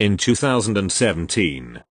In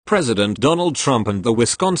 2017, President Donald Trump and the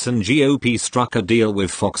Wisconsin GOP struck a deal with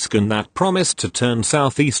Foxconn that promised to turn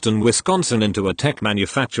southeastern Wisconsin into a tech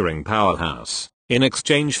manufacturing powerhouse. In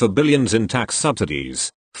exchange for billions in tax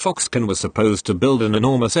subsidies, Foxconn was supposed to build an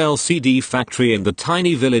enormous LCD factory in the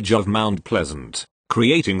tiny village of Mount Pleasant,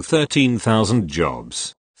 creating 13,000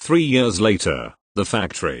 jobs. 3 years later, the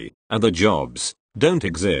factory, and the jobs, don't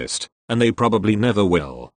exist, and they probably never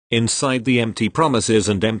will. Inside the empty promises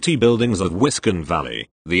and empty buildings of Wisconsin Valley,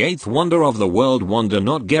 the eighth wonder of the world wonder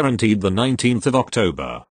not guaranteed. The 19th of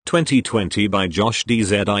October, 2020 by Josh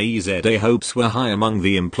DZIEZA. Hopes were high among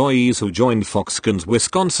the employees who joined Foxconn's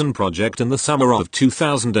Wisconsin project in the summer of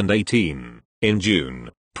 2018. In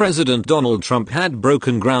June, President Donald Trump had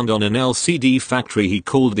broken ground on an LCD factory he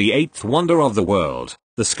called the eighth wonder of the world.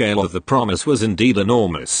 The scale of the promise was indeed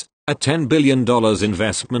enormous. A $10 billion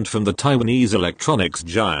investment from the Taiwanese electronics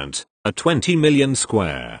giant, a 20 million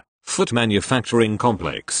square foot manufacturing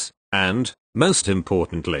complex, and, most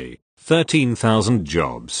importantly, 13,000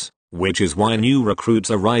 jobs, which is why new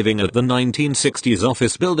recruits arriving at the 1960s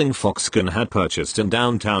office building Foxconn had purchased in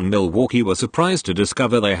downtown Milwaukee were surprised to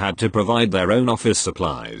discover they had to provide their own office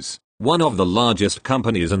supplies. One of the largest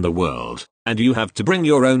companies in the world, and you have to bring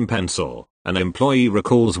your own pencil, an employee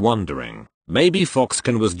recalls wondering. Maybe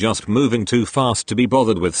Foxconn was just moving too fast to be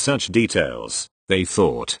bothered with such details, they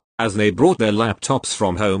thought, as they brought their laptops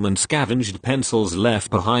from home and scavenged pencils left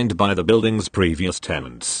behind by the building's previous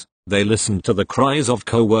tenants. They listened to the cries of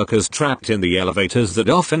co-workers trapped in the elevators that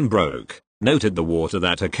often broke, noted the water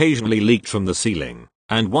that occasionally leaked from the ceiling,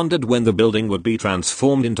 and wondered when the building would be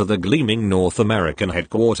transformed into the gleaming North American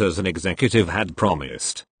headquarters an executive had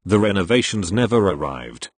promised. The renovations never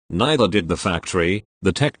arrived, neither did the factory,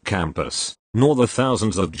 the tech campus, nor the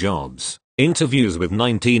thousands of jobs. Interviews with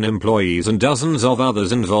 19 employees and dozens of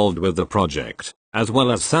others involved with the project, as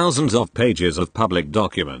well as thousands of pages of public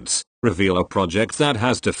documents, reveal a project that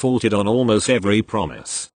has defaulted on almost every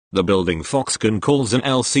promise. The building Foxconn calls an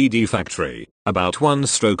LCD factory, about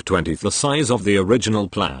 1/20th the size of the original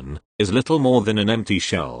plan, is little more than an empty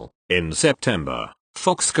shell. In September,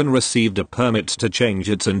 Foxconn received a permit to change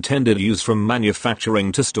its intended use from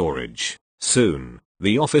manufacturing to storage. Soon,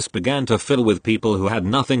 the office began to fill with people who had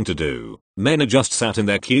nothing to do. Many just sat in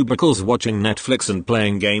their cubicles watching Netflix and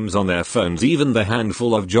playing games on their phones. Even the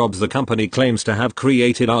handful of jobs the company claims to have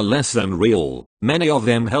created are less than real, many of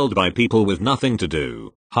them held by people with nothing to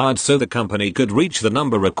do, hired so the company could reach the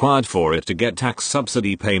number required for it to get tax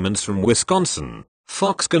subsidy payments from Wisconsin.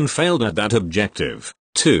 Foxconn failed at that objective,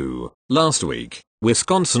 too. Last week,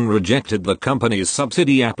 Wisconsin rejected the company's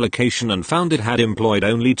subsidy application and found it had employed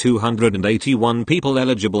only 281 people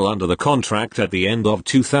eligible under the contract at the end of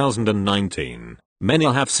 2019. Many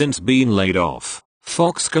have since been laid off.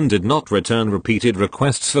 Foxconn did not return repeated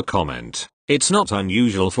requests for comment. It's not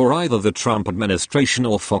unusual for either the Trump administration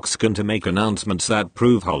or Foxconn to make announcements that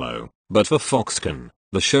prove hollow. But for Foxconn,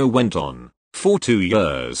 the show went on. For 2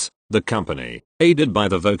 years, the company, aided by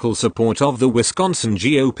the vocal support of the Wisconsin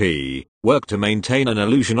GOP, worked to maintain an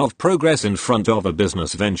illusion of progress in front of a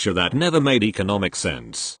business venture that never made economic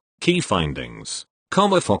sense. Key findings.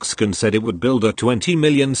 Foxconn said it would build a 20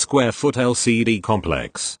 million square foot LCD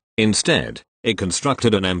complex. Instead, it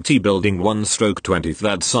constructed an empty building 1/20th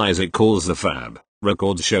that size it calls the fab.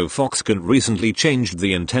 Records show Foxconn recently changed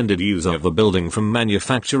the intended use of the building from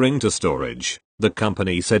manufacturing to storage. The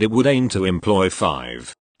company said it would aim to employ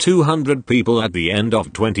 200 people at the end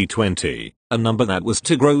of 2020, a number that was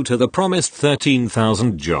to grow to the promised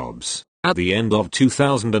 13,000 jobs. At the end of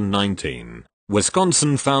 2019,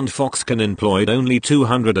 Wisconsin found Foxconn employed only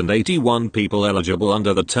 281 people eligible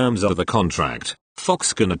under the terms of the contract.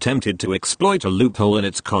 Foxconn attempted to exploit a loophole in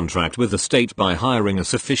its contract with the state by hiring a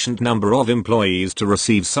sufficient number of employees to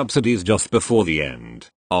receive subsidies just before the end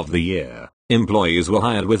of the year. Employees were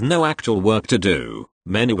hired with no actual work to do.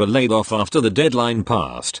 Many were laid off after the deadline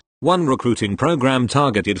passed. One recruiting program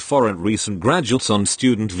targeted foreign recent graduates on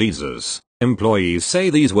student visas. Employees say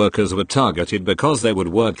these workers were targeted because they would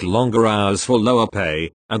work longer hours for lower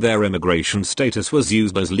pay, and their immigration status was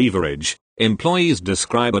used as leverage. Employees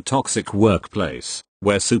describe a toxic workplace,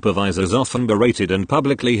 where supervisors often berated and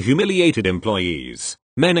publicly humiliated employees.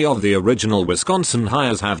 Many of the original Wisconsin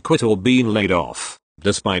hires have quit or been laid off,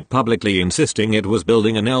 despite publicly insisting it was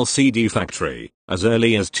building an LCD factory. As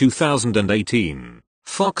early as 2018,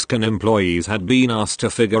 Foxconn employees had been asked to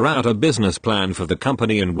figure out a business plan for the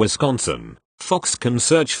company in Wisconsin. Foxconn's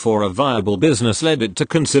search for a viable business led it to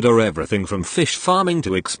consider everything from fish farming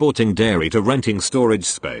to exporting dairy to renting storage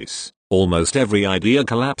space. Almost every idea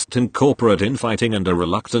collapsed in corporate infighting and a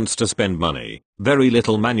reluctance to spend money. Very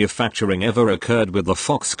little manufacturing ever occurred with the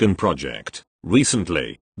Foxconn project.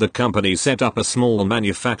 Recently, the company set up a small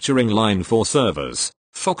manufacturing line for servers.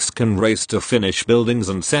 Foxconn raced to finish buildings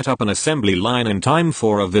and set up an assembly line in time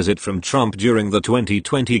for a visit from Trump during the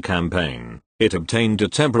 2020 campaign. It obtained a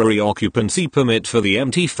temporary occupancy permit for the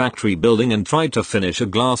empty factory building and tried to finish a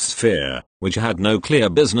glass sphere, which had no clear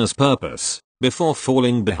business purpose, before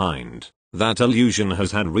falling behind. That illusion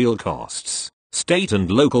has had real costs. State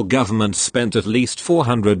and local governments spent at least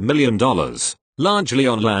 $400 million, largely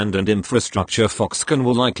on land and infrastructure Foxconn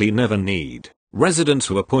will likely never need.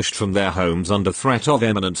 Residents were pushed from their homes under threat of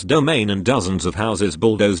eminent domain and dozens of houses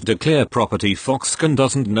bulldozed to clear property Foxconn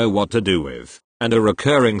doesn't know what to do with. And a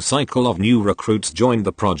recurring cycle of new recruits joined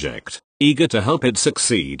the project, eager to help it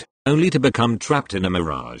succeed, only to become trapped in a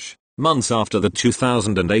mirage. Months after the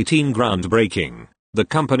 2018 groundbreaking, the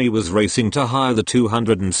company was racing to hire the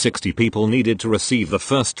 260 people needed to receive the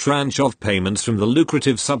first tranche of payments from the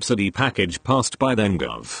lucrative subsidy package passed by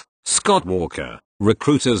then-Gov. Scott Walker.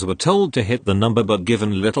 Recruiters were told to hit the number but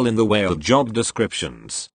given little in the way of job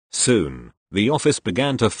descriptions. Soon, the office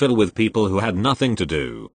began to fill with people who had nothing to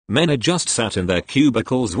do. Many just sat in their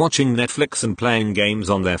cubicles watching Netflix and playing games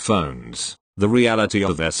on their phones. The reality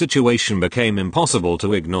of their situation became impossible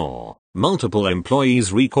to ignore. Multiple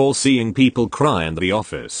employees recall seeing people cry in the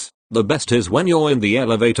office. The best is when you're in the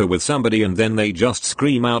elevator with somebody and then they just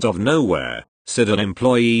scream out of nowhere, said an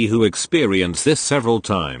employee who experienced this several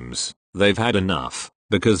times. They've had enough,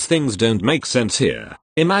 because things don't make sense here.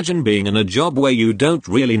 Imagine being in a job where you don't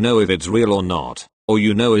really know if it's real or not, or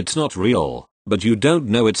you know it's not real, but you don't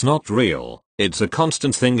know it's not real. It's a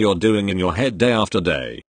constant thing you're doing in your head day after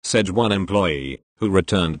day, said one employee, who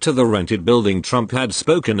returned to the rented building Trump had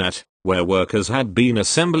spoken at, where workers had been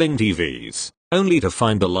assembling TVs, only to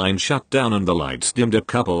find the line shut down and the lights dimmed a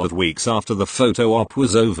couple of weeks after the photo op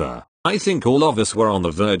was over. I think all of us were on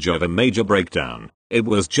the verge of a major breakdown. It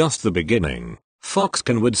was just the beginning.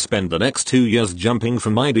 Foxconn would spend the next 2 years jumping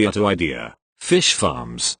from idea to idea. Fish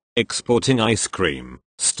farms, exporting ice cream,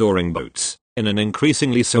 storing boats, in an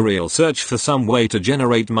increasingly surreal search for some way to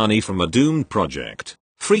generate money from a doomed project.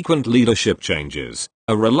 Frequent leadership changes,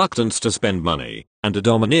 a reluctance to spend money, and a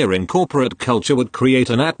domineering corporate culture would create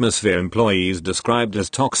an atmosphere employees described as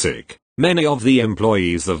toxic. Many of the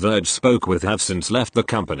employees The Verge spoke with have since left the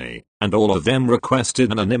company, and all of them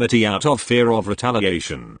requested anonymity out of fear of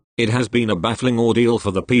retaliation. It has been a baffling ordeal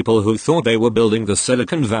for the people who thought they were building the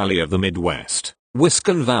Silicon Valley of the Midwest.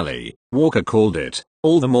 Wisconn Valley, Walker called it,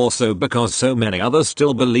 all the more so because so many others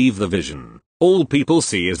still believe the vision. All people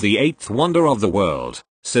see is the eighth wonder of the world,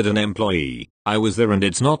 said an employee. I was there and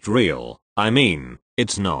it's not real. I mean,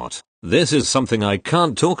 it's not. This is something I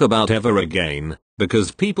can't talk about ever again,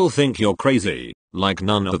 because people think you're crazy, like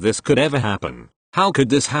none of this could ever happen. How could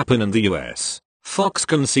this happen in the US?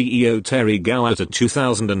 Foxconn CEO Terry Gou at a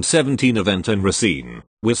 2017 event in Racine,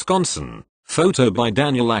 Wisconsin. Photo by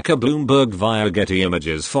Daniel Acker, Bloomberg via Getty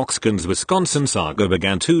Images. Foxconn's Wisconsin saga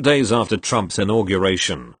began 2 days after Trump's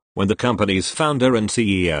inauguration, when the company's founder and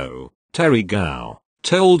CEO, Terry Gou,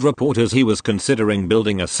 told reporters he was considering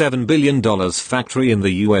building a $7 billion factory in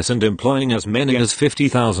the US and employing as many as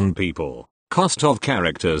 50,000 people. Cost of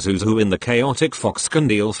characters who's who in the chaotic Foxconn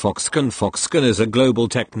deal. Foxconn is a global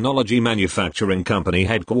technology manufacturing company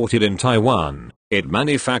headquartered in Taiwan. It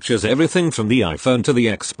manufactures everything from the iPhone to the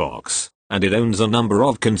Xbox, and it owns a number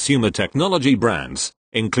of consumer technology brands,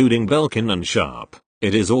 including Belkin and Sharp.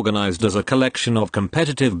 It is organized as a collection of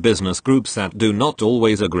competitive business groups that do not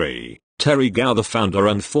always agree. Terry Gou, the founder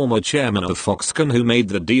and former chairman of Foxconn, who made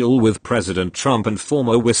the deal with President Trump and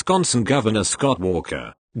former Wisconsin Governor Scott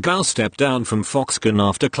Walker. Gou stepped down from Foxconn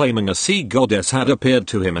after claiming a sea goddess had appeared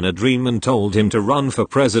to him in a dream and told him to run for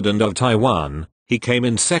president of Taiwan. He came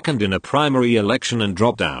in second in a primary election and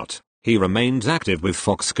dropped out. He remains active with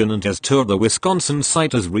Foxconn and has toured the Wisconsin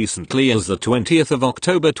site as recently as the 20th of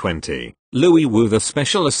October 20. Louis Wu, the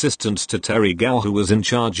special assistant to Terry Gou, who was in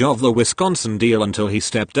charge of the Wisconsin deal until he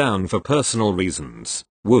stepped down for personal reasons.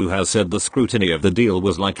 Wu has said the scrutiny of the deal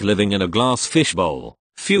was like living in a glass fishbowl.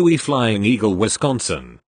 Fui Flying Eagle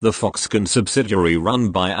Wisconsin, the Foxconn subsidiary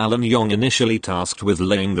run by Alan Yong, initially tasked with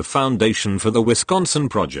laying the foundation for the Wisconsin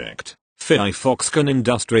project. Fui Foxconn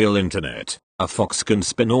Industrial Internet, a Foxconn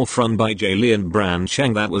spin-off run by Jalien and Bran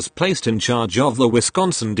Cheng that was placed in charge of the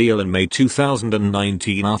Wisconsin deal in May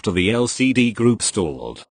 2019 after the LCD Group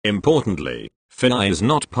stalled. Importantly, Fui is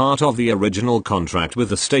not part of the original contract with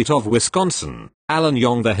the state of Wisconsin. Alan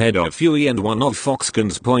Yong, the head of Fui and one of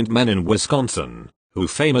Foxconn's point men in Wisconsin, who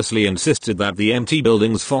famously insisted that the empty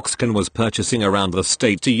buildings Foxconn was purchasing around the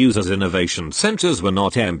state to use as innovation centers were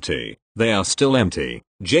not empty. They are still empty.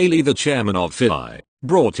 Jay Lee, the chairman of PHI,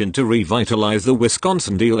 brought in to revitalize the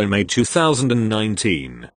Wisconsin deal in May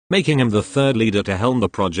 2019, making him the third leader to helm the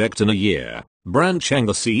project in a year. Brant Chang,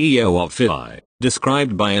 the CEO of PHI,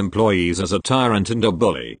 described by employees as a tyrant and a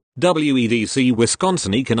bully. WEDC,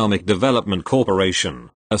 Wisconsin Economic Development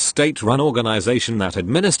Corporation, a state-run organization that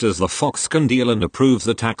administers the Foxconn deal and approves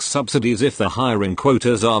the tax subsidies if the hiring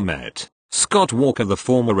quotas are met. Scott Walker, the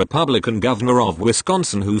former Republican governor of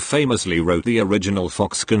Wisconsin who famously wrote the original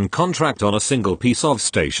Foxconn contract on a single piece of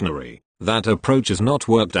stationery. That approach has not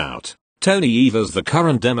worked out. Tony Evers, the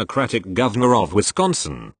current Democratic governor of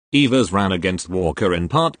Wisconsin. Evers ran against Walker in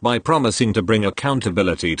part by promising to bring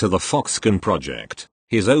accountability to the Foxconn project.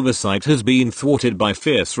 His oversight has been thwarted by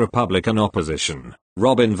fierce Republican opposition.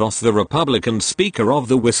 Robin Vos, the Republican Speaker of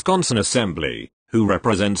the Wisconsin Assembly, who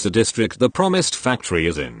represents the district the promised factory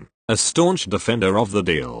is in, a staunch defender of the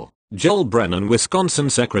deal. Joel Brennan, Wisconsin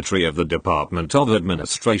Secretary of the Department of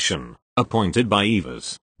Administration, appointed by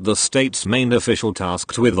Evers, the state's main official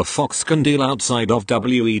tasked with the Foxconn deal outside of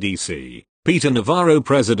WEDC. Peter Navarro,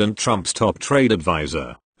 President Trump's top trade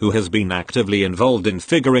advisor, who has been actively involved in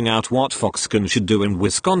figuring out what Foxconn should do in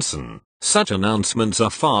Wisconsin. Such announcements are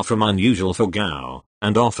far from unusual for Gao,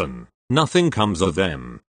 and often, nothing comes of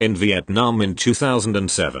them. In Vietnam in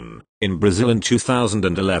 2007, in Brazil in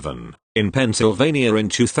 2011, in Pennsylvania in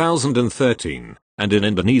 2013, and in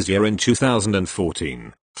Indonesia in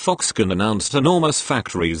 2014, Foxconn announced enormous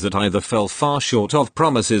factories that either fell far short of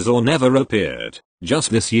promises or never appeared. Just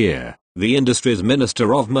this year, the industry's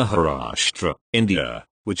minister of Maharashtra, India,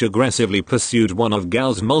 which aggressively pursued one of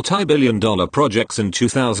Gao's multi-billion-dollar projects in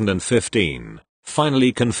 2015,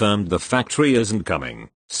 finally confirmed the factory isn't coming,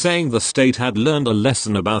 saying the state had learned a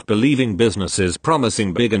lesson about believing businesses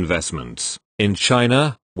promising big investments. In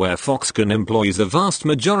China, where Foxconn employs the vast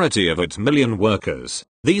majority of its million workers,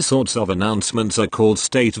 these sorts of announcements are called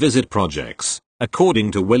state visit projects.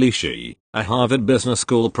 According to Willie Shih, a Harvard Business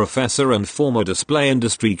School professor and former display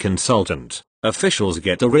industry consultant, officials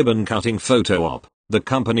get a ribbon-cutting photo op, the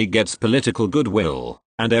company gets political goodwill,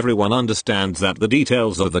 and everyone understands that the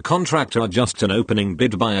details of the contract are just an opening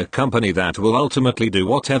bid by a company that will ultimately do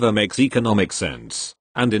whatever makes economic sense.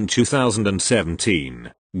 And in 2017,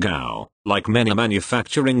 Gao, like many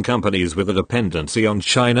manufacturing companies with a dependency on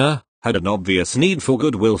China, had an obvious need for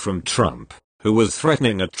goodwill from Trump, who was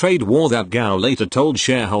threatening a trade war that Gao later told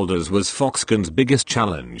shareholders was Foxconn's biggest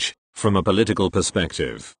challenge. From a political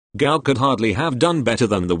perspective, Gao could hardly have done better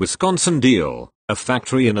than the Wisconsin deal, a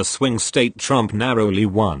factory in a swing state Trump narrowly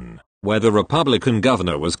won, where the Republican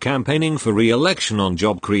governor was campaigning for re-election on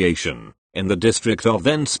job creation, in the district of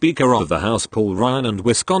then Speaker of the House Paul Ryan and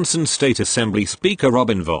Wisconsin State Assembly Speaker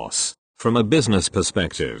Robin Vos. From a business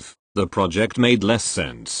perspective, the project made less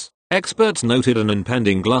sense. Experts noted an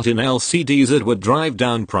impending glut in LCDs that would drive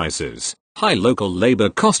down prices, high local labor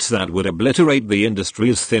costs that would obliterate the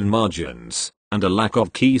industry's thin margins, and a lack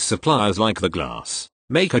of key suppliers like the glass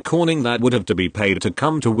maker Corning that would have to be paid to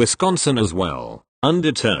come to Wisconsin as well.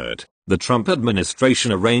 Undeterred, the Trump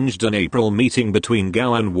administration arranged an April meeting between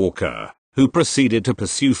Gao and Walker, who proceeded to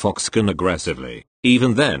pursue Foxconn aggressively.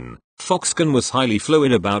 Even then, Foxconn was highly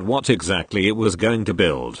fluid about what exactly it was going to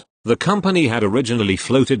build. The company had originally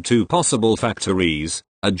floated two possible factories,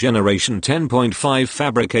 a Generation 10.5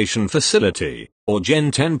 fabrication facility, or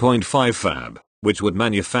Gen 10.5 fab, which would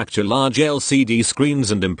manufacture large LCD screens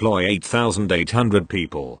and employ 8,800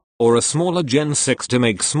 people, or a smaller Gen 6 to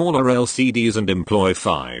make smaller LCDs and employ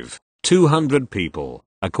 5,200 people,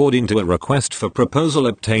 according to a request for proposal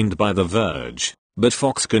obtained by The Verge. But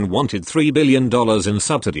Foxconn wanted $3 billion in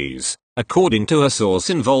subsidies, according to a source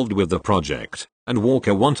involved with the project, and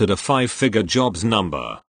Walker wanted a five-figure jobs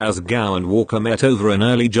number. As Gao and Walker met over an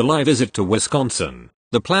early July visit to Wisconsin,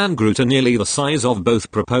 the plan grew to nearly the size of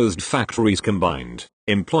both proposed factories combined,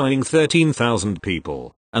 employing 13,000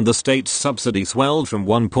 people, and the state's subsidy swelled from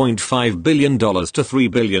 $1.5 billion to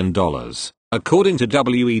 $3 billion. According to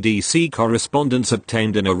WEDC correspondence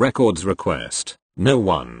obtained in a records request, no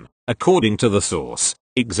one, according to the source,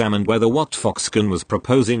 examined whether what Foxconn was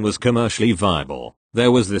proposing was commercially viable.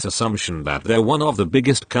 There was this assumption that they're one of the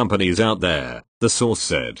biggest companies out there, the source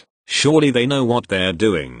said. Surely they know what they're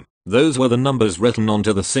doing. Those were the numbers written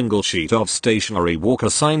onto the single sheet of stationery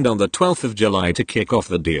Walker signed on the 12th of July to kick off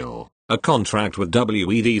the deal. A contract with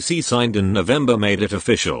WEDC signed in November made it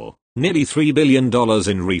official. Nearly $3 billion in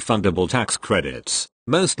refundable tax credits,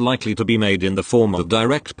 most likely to be made in the form of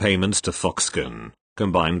direct payments to Foxconn,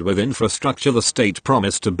 combined with infrastructure the state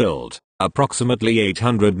promised to build. approximately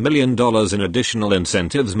 $800 million in additional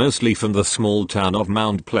incentives, mostly from the small town of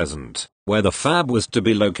Mount Pleasant, where the fab was to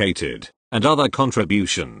be located, and other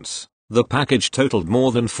contributions. The package totaled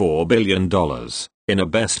more than $4 billion. In a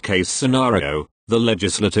best-case scenario, the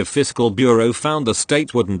Legislative Fiscal Bureau found the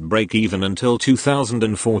state wouldn't break even until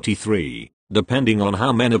 2043, depending on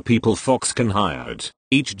how many people Foxconn hired.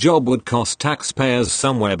 Each job would cost taxpayers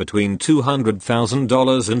somewhere between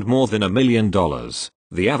 $200,000 and more than $1 million.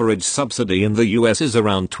 The average subsidy in the US is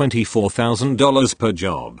around $24,000 per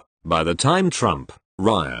job. By the time Trump,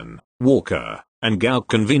 Ryan, Walker, and Gao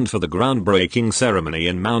convened for the groundbreaking ceremony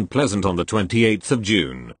in Mount Pleasant on the 28th of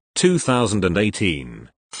June, 2018,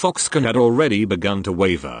 Foxconn had already begun to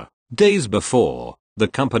waver. Days before, the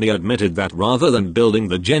company admitted that rather than building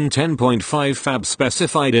the Gen 10.5 fab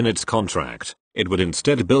specified in its contract, it would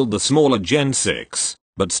instead build the smaller Gen 6,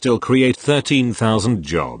 but still create 13,000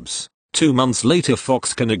 jobs. 2 months later,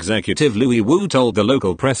 Foxconn executive Louis Wu told the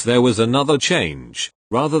local press there was another change.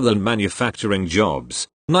 Rather than manufacturing jobs,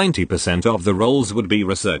 90% of the roles would be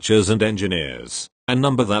researchers and engineers, a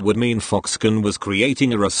number that would mean Foxconn was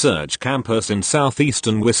creating a research campus in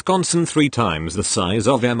southeastern Wisconsin 3 times the size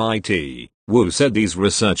of MIT. Wu said these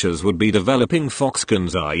researchers would be developing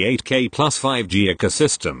Foxconn's i8K plus 5G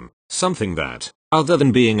ecosystem, something that, other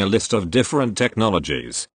than being a list of different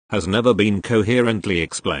technologies, has never been coherently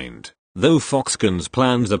explained. Though Foxconn's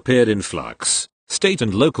plans appeared in flux, state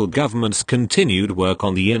and local governments continued work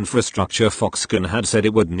on the infrastructure Foxconn had said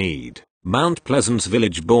it would need. Mount Pleasant's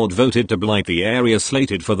village board voted to blight the area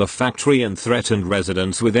slated for the factory and threatened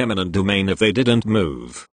residents with eminent domain if they didn't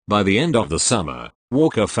move. By the end of the summer,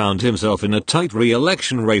 Walker found himself in a tight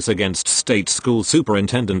re-election race against State School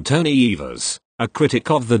Superintendent Tony Evers, a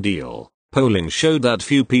critic of the deal. Polling showed that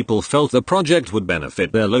few people felt the project would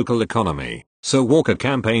benefit their local economy, so Walker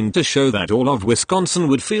campaigned to show that all of Wisconsin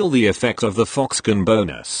would feel the effect of the Foxconn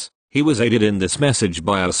bonus. He was aided in this message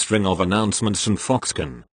by a string of announcements from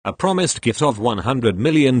Foxconn, a promised gift of $100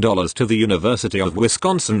 million to the University of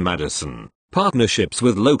Wisconsin-Madison, partnerships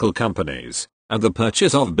with local companies, and the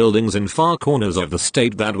purchase of buildings in far corners of the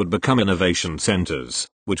state that would become innovation centers,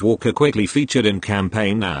 which Walker quickly featured in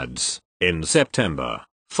campaign ads. In September,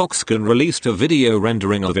 Foxconn released a video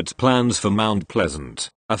rendering of its plans for Mount Pleasant,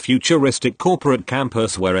 a futuristic corporate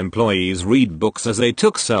campus where employees read books as they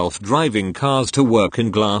took self-driving cars to work in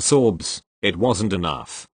glass orbs. It wasn't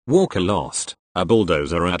enough. Walker lost a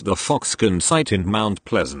bulldozer at the Foxconn site in Mount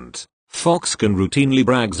Pleasant. Foxconn routinely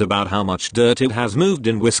brags about how much dirt it has moved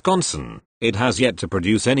in Wisconsin. It has yet to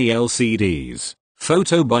produce any LCDs.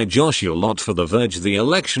 Photo by Josh Ulott for The Verge. The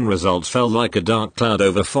election results fell like a dark cloud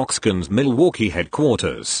over Foxconn's Milwaukee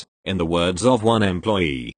headquarters. In the words of one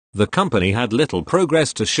employee, the company had little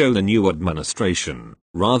progress to show the new administration.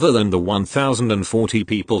 Rather than the 1,040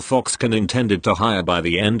 people Foxconn intended to hire by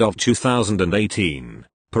the end of 2018,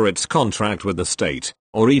 per its contract with the state,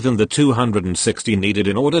 or even the 260 needed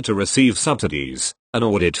in order to receive subsidies, an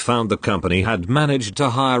audit found the company had managed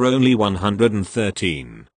to hire only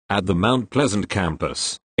 113. At the Mount Pleasant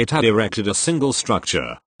campus, it had erected a single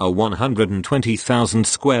structure, a 120,000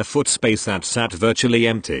 square foot space that sat virtually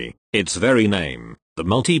empty. Its very name, the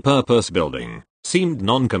multi-purpose building, seemed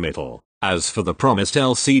non-committal. As for the promised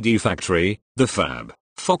LCD factory, the fab,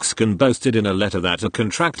 Foxconn boasted in a letter that a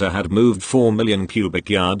contractor had moved 4 million cubic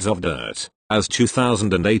yards of dirt. As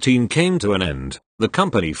 2018 came to an end, the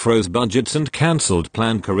company froze budgets and cancelled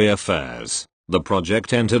planned career fairs. The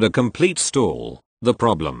project entered a complete stall. The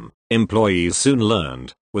problem, employees soon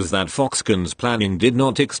learned, was that Foxconn's planning did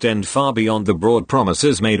not extend far beyond the broad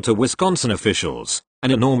promises made to Wisconsin officials: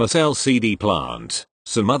 an enormous LCD plant,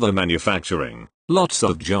 some other manufacturing, lots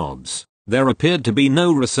of jobs. There appeared to be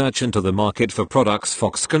no research into the market for products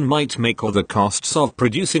Foxconn might make or the costs of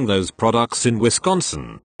producing those products in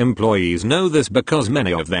Wisconsin. Employees know this because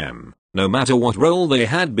many of them, no matter what role they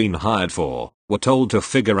had been hired for, were told to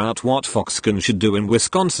figure out what Foxconn should do in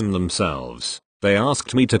Wisconsin themselves. They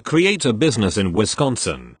asked me to create a business in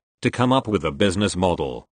Wisconsin, to come up with a business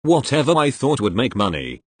model, whatever I thought would make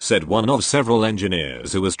money, said one of several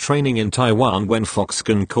engineers who was training in Taiwan when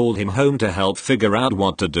Foxconn called him home to help figure out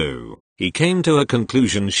what to do. He came to a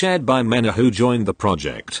conclusion shared by many who joined the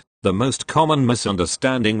project. The most common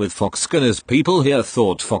misunderstanding with Foxconn is people here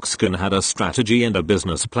thought Foxconn had a strategy and a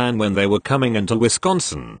business plan when they were coming into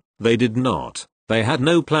Wisconsin. They did not. They had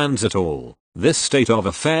no plans at all. This state of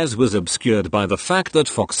affairs was obscured by the fact that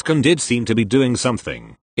Foxconn did seem to be doing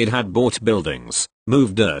something. It had bought buildings,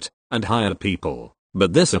 moved dirt, and hired people.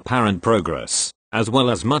 But this apparent progress, as well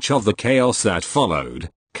as much of the chaos that followed,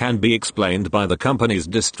 can be explained by the company's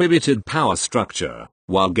distributed power structure.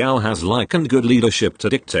 While Gao has likened good leadership to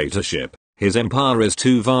dictatorship, His empire is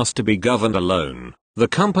too vast to be governed alone. The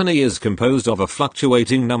company is composed of a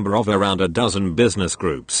fluctuating number of around a dozen business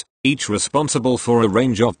groups, each responsible for a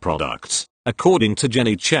range of products, according to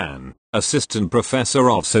Jenny Chan, assistant professor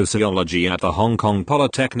of sociology at the Hong Kong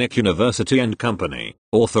Polytechnic University and Company,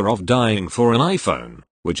 author of Dying for an iPhone,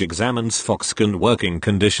 which examines Foxconn working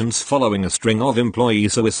conditions following a string of employee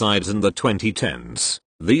suicides in the 2010s.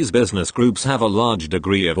 These business groups have a large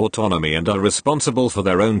degree of autonomy and are responsible for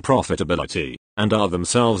their own profitability, and are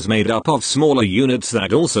themselves made up of smaller units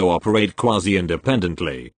that also operate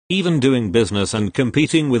quasi-independently, even doing business and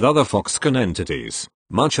competing with other Foxconn entities.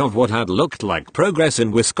 Much of what had looked like progress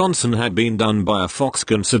in Wisconsin had been done by a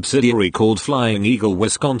Foxconn subsidiary called Flying Eagle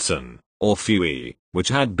Wisconsin, or FUE, which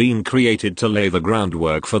had been created to lay the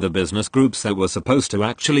groundwork for the business groups that were supposed to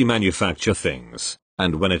actually manufacture things.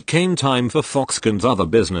 And when it came time for Foxconn's other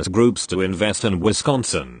business groups to invest in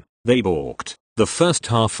Wisconsin, they balked. The first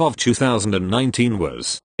half of 2019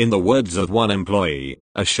 was, in the words of one employee,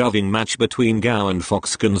 a shoving match between Gao and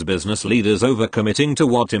Foxconn's business leaders over committing to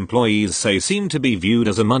what employees say seemed to be viewed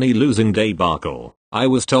as a money-losing debacle. I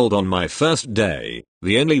was told on my first day,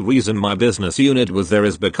 the only reason my business unit was there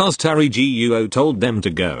is because Terry Gou told them to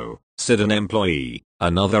go, said an employee.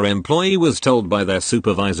 Another employee was told by their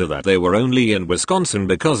supervisor that they were only in Wisconsin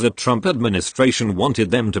because the Trump administration wanted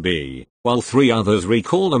them to be, while 3 others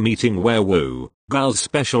recall a meeting where Wu, Gao's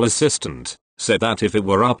special assistant, said that if it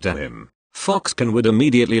were up to him, Foxconn would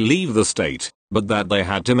immediately leave the state, but that they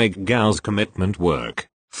had to make Gao's commitment work,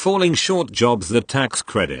 falling short. Jobs that tax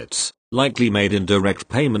credits, likely made in direct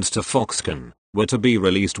payments to Foxconn, were to be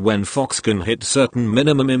released when Foxconn hit certain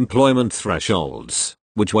minimum employment thresholds,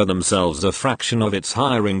 which were themselves a fraction of its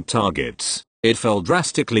hiring targets. It fell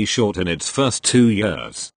drastically short in its first 2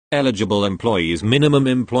 years. Eligible employees minimum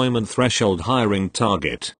employment threshold hiring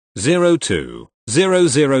target 02,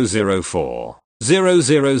 0004,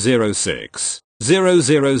 0006,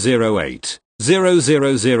 0008,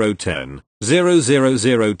 00010,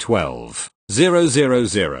 00012, 000,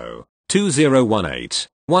 2018,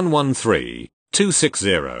 113,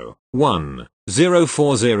 260, 1,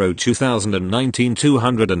 040 2019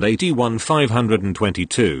 281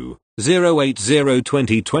 522, 080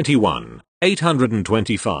 2021,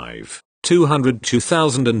 825, 200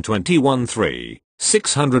 2021 3,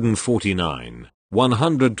 649,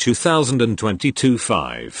 100 2022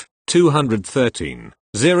 5, 213,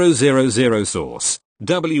 000 source,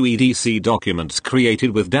 WEDC documents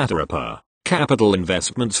created with DataReper. Capital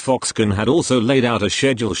investments. Foxconn had also laid out a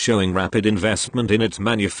schedule showing rapid investment in its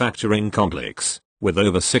manufacturing complex, with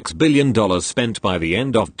over $6 billion spent by the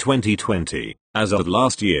end of 2020. As of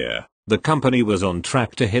last year, the company was on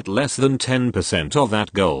track to hit less than 10% of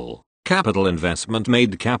that goal. Capital investment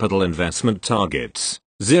made capital investment targets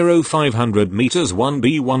 0500 meters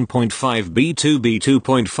 1B 1.5B 2B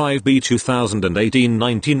 2.5B 2018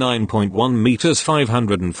 99.1 meters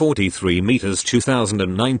 543 meters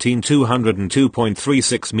 2019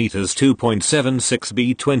 202.36 meters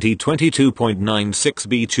 2.76B 2020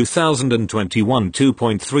 2.96B 2021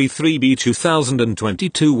 2.33B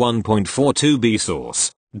 2022 1.42B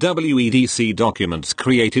source, WEDC documents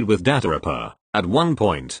created with DataReper. At one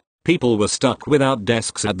point, people were stuck without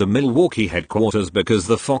desks at the Milwaukee headquarters because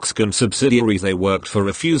the Foxconn subsidiaries they worked for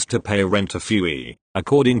refused to pay rent to FUE.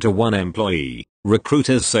 According to one employee,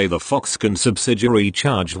 recruiters say the Foxconn subsidiary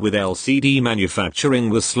charged with LCD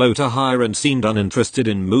manufacturing was slow to hire and seemed uninterested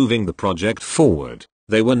in moving the project forward.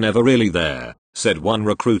 They were never really there, said one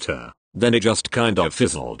recruiter. Then it just kind of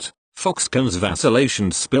fizzled. Foxconn's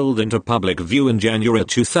vacillation spilled into public view in January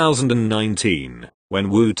 2019,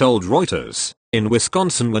 when Wu told Reuters, "In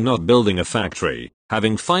Wisconsin we're not building a factory,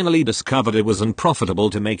 having finally discovered it was unprofitable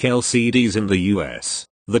to make LCDs in the US."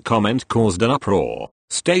 The comment caused an uproar.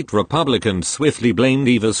 State Republicans swiftly blamed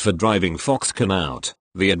Evers for driving Foxconn out.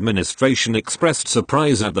 The administration expressed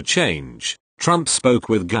surprise at the change. Trump spoke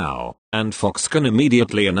with Gao, and Foxconn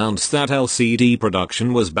immediately announced that LCD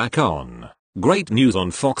production was back on. "Great news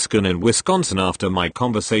on Foxconn in Wisconsin after my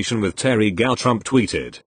conversation with Terry Gao," Trump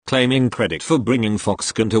tweeted, claiming credit for bringing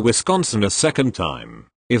Foxconn to Wisconsin a second time.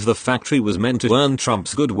 If the factory was meant to earn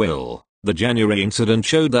Trump's goodwill, the January incident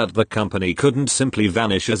showed that the company couldn't simply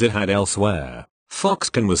vanish as it had elsewhere.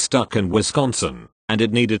 Foxconn was stuck in Wisconsin, and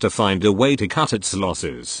it needed to find a way to cut its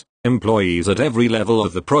losses. Employees at every level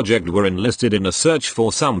of the project were enlisted in a search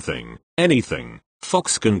for something, anything,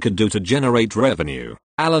 Foxconn could do to generate revenue.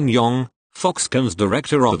 Alan Yong, Foxconn's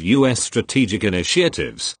director of U.S. strategic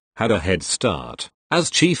initiatives, had a head start. As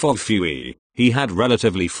chief of FUE, he had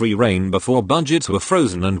relatively free rein before budgets were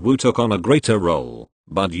frozen and Wu took on a greater role.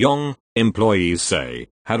 But Yong, employees say,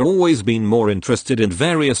 had always been more interested in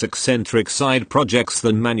various eccentric side projects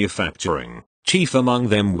than manufacturing. Chief among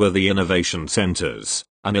them were the innovation centers.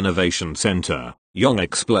 An innovation center, Yong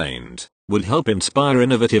explained, would help inspire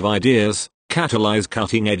innovative ideas, catalyze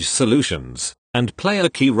cutting-edge solutions, and play a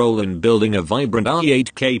key role in building a vibrant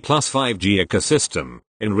i8K plus 5G ecosystem.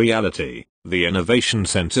 In reality, the innovation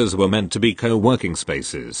centers were meant to be co-working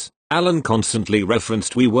spaces. Alan constantly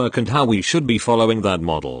referenced WeWork and how we should be following that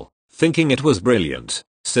model, thinking it was brilliant,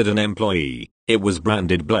 said an employee. It was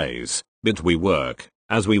branded Blaze, but WeWork,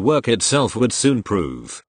 as WeWork itself would soon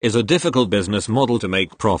prove, is a difficult business model to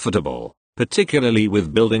make profitable, particularly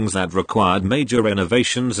with buildings that required major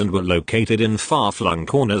renovations and were located in far-flung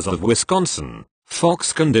corners of Wisconsin.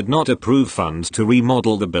 Foxconn did not approve funds to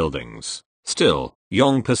remodel the buildings. Still,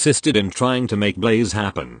 Yong persisted in trying to make Blaze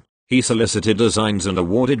happen. He solicited designs and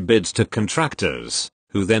awarded bids to contractors,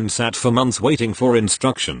 who then sat for months waiting for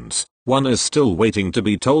instructions. One is still waiting to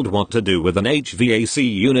be told what to do with an HVAC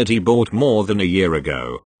unit he bought more than a year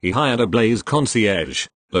ago. He hired a Blaze concierge,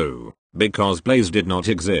 who, because Blaze did not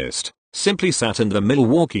exist, simply sat in the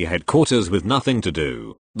Milwaukee headquarters with nothing to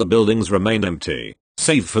do. The buildings remained empty,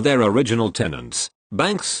 save for their original tenants,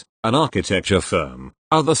 banks, an architecture firm,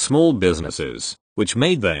 other small businesses, which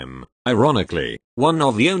made them, ironically, one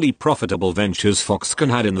of the only profitable ventures Foxconn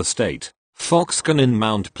had in the state. Foxconn in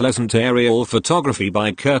Mount Pleasant. Aerial photography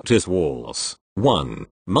by Curtis Walls. 1.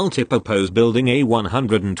 Multipurpose building. A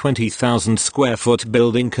 120,000 square foot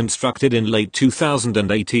building constructed in late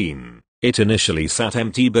 2018. It initially sat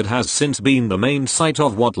empty but has since been the main site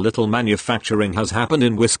of what little manufacturing has happened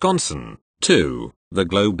in Wisconsin. 2. The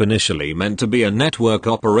Globe initially meant to be a network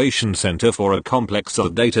operation center for a complex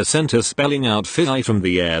of data centers spelling out FI from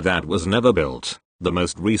the air that was never built. The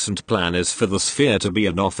most recent plan is for the Sphere to be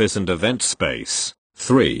an office and event space.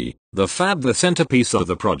 3. The Fab, the centerpiece of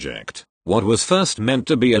the project. What was first meant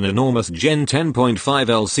to be an enormous Gen 10.5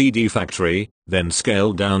 LCD factory, then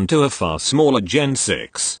scaled down to a far smaller Gen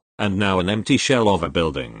 6, and now an empty shell of a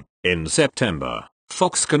building. In September,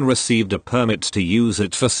 Foxconn received a permit to use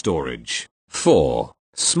it for storage. 4.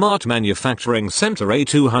 Smart Manufacturing Center. A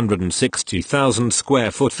 260,000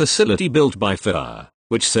 square foot facility built by FIA,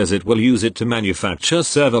 which says it will use it to manufacture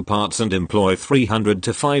server parts and employ 300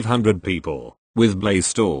 to 500 people. With Blaze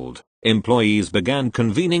stalled, employees began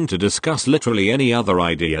convening to discuss literally any other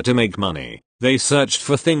idea to make money. They searched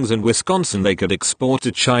for things in Wisconsin they could export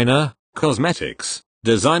to China: cosmetics,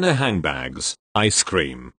 designer handbags, ice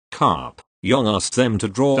cream, carp. Yong asked them to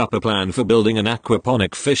draw up a plan for building an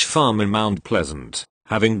aquaponic fish farm in Mount Pleasant,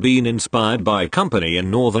 having been inspired by a company in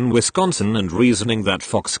northern Wisconsin and reasoning that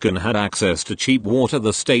Foxconn had access to cheap water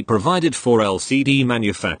the state provided for LCD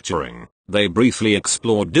manufacturing. They briefly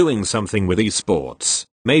explored doing something with esports,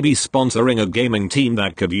 maybe sponsoring a gaming team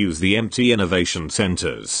that could use the empty innovation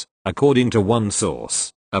centers. According to one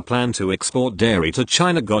source, a plan to export dairy to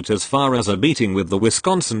China got as far as a meeting with the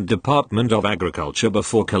Wisconsin Department of Agriculture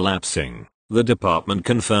before collapsing. The department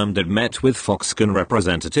confirmed it met with Foxconn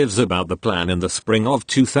representatives about the plan in the spring of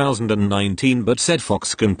 2019 but said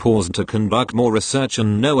Foxconn paused to conduct more research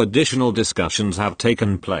and no additional discussions have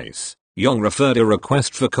taken place. Yong referred a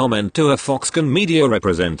request for comment to a Foxconn media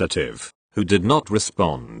representative, who did not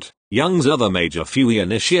respond. Young's other major FUI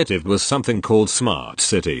initiative was something called Smart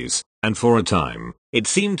Cities, and for a time, it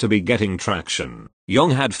seemed to be getting traction.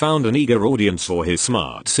 Yong had found an eager audience for his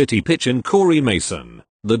smart city pitch in Corey Mason,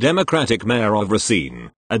 the Democratic mayor of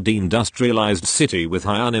Racine, a deindustrialized city with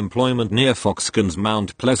high unemployment near Foxconn's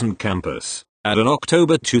Mount Pleasant campus. At an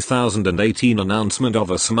October 2018 announcement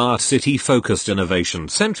of a smart city-focused innovation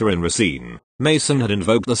center in Racine, Mason had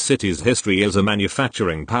invoked the city's history as a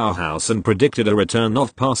manufacturing powerhouse and predicted a return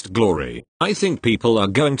of past glory. "I think people are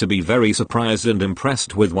going to be very surprised and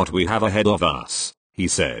impressed with what we have ahead of us," he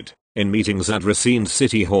said. In meetings at Racine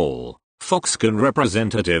City Hall, Foxconn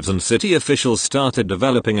representatives and city officials started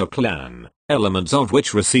developing a plan, elements of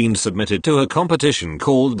which Racine submitted to a competition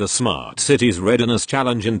called the Smart Cities Readiness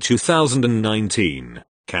Challenge in 2019.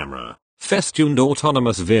 Camera, festooned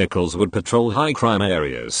autonomous vehicles would patrol high-crime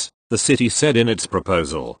areas, the city said in its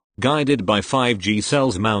proposal, guided by 5G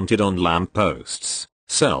cells mounted on lampposts,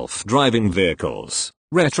 self-driving vehicles,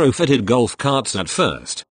 retrofitted golf carts at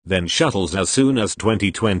first, then shuttles as soon as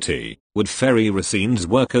 2020, would ferry Racine's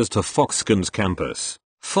workers to Foxconn's campus.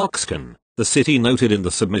 Foxconn, the city noted in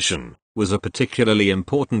the submission, was a particularly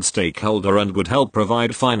important stakeholder and would help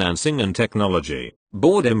provide financing and technology.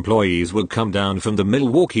 Board employees would come down from the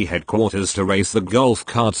Milwaukee headquarters to race the golf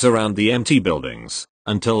carts around the empty buildings,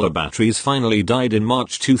 until the batteries finally died in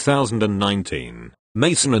March 2019.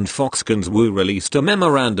 Mason and Foxconn's Wu released a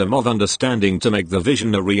memorandum of understanding to make the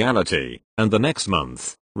vision a reality, and the next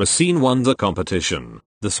month, Racine won the competition,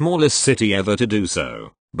 the smallest city ever to do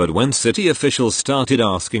so. But when city officials started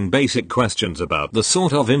asking basic questions about the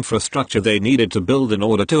sort of infrastructure they needed to build in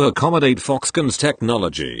order to accommodate Foxconn's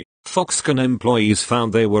technology, Foxconn employees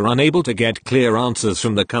found they were unable to get clear answers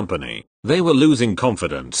from the company. They were losing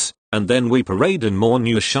confidence, and then we paraded more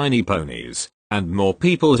new shiny ponies, and more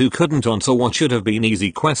people who couldn't answer what should have been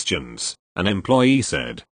easy questions, an employee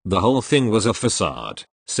said. The whole thing was a facade,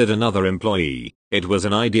 said another employee. It was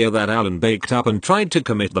an idea that Alan baked up and tried to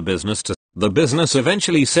commit the business to. The business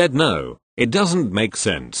eventually said no, it doesn't make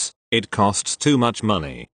sense, it costs too much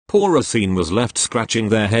money. Poor Racine was left scratching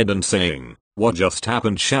their head and saying, what just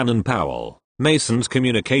happened? Shannon Powell, Mason's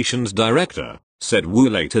communications director, said Wu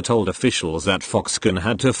later told officials that Foxconn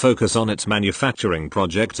had to focus on its manufacturing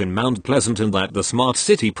project in Mount Pleasant and that the Smart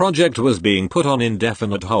City project was being put on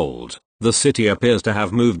indefinite hold. The city appears to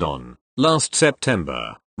have moved on. Last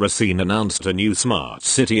September, Racine announced a new Smart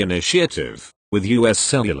City initiative with US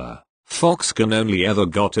Cellular. Foxconn only ever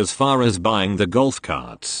got as far as buying the golf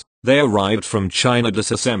carts. They arrived from China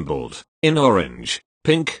disassembled, in orange,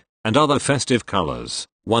 pink, and other festive colors.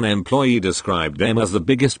 One employee described them as the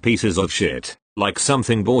biggest pieces of shit, like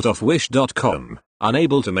something bought off Wish.com,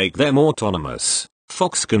 unable to make them autonomous.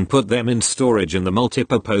 Foxconn put them in storage in the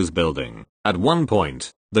multipurpose building. At one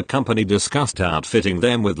point, the company discussed outfitting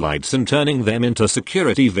them with lights and turning them into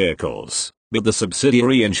security vehicles. But the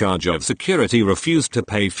subsidiary in charge of security refused to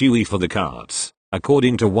pay FUI for the carts,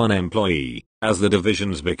 according to one employee. As the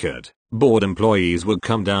divisions bickered, bored employees would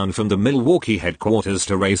come down from the Milwaukee headquarters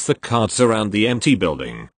to race the carts around the empty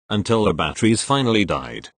building, until the batteries finally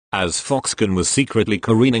died. As Foxconn was secretly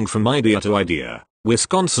careening from idea to idea,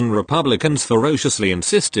 Wisconsin Republicans ferociously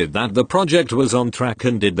insisted that the project was on track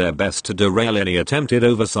and did their best to derail any attempted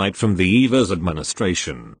oversight from the Evers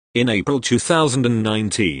administration. In April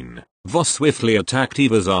 2019, Voss swiftly attacked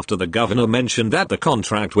Evers after the governor mentioned that the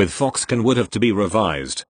contract with Foxconn would have to be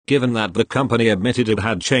revised, given that the company admitted it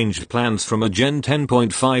had changed plans from a Gen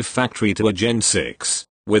 10.5 factory to a Gen 6,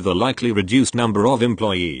 with a likely reduced number of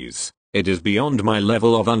employees. It is beyond my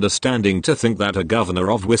level of understanding to think that a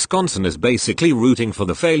governor of Wisconsin is basically rooting for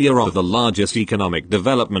the failure of the largest economic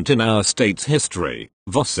development in our state's history,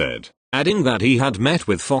 Voss said, adding that he had met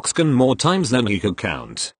with Foxconn more times than he could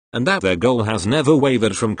count, and that their goal has never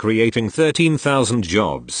wavered from creating 13,000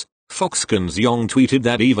 jobs. Foxconn's Yong tweeted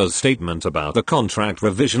that Evers' statement about the contract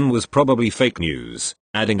revision was probably fake news,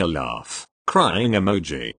 adding a laugh, crying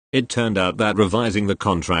emoji. It turned out that revising the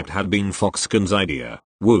contract had been Foxconn's idea.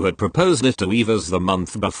 Wu had proposed it to Evers the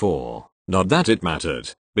month before. Not that it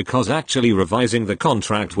mattered, because actually revising the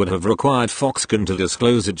contract would have required Foxconn to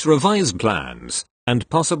disclose its revised plans, and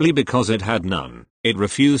possibly because it had none, it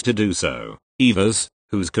refused to do so. Evers,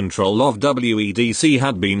 whose control of WEDC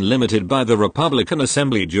had been limited by the Republican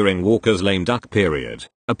Assembly during Walker's lame duck period,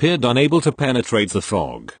 appeared unable to penetrate the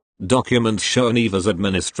fog. Documents show an Evers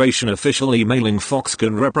administration official emailing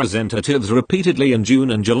Foxconn representatives repeatedly in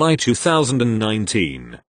June and July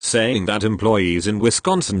 2019, saying that employees in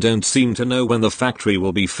Wisconsin don't seem to know when the factory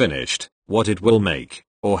will be finished, what it will make,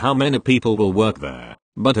 or how many people will work there.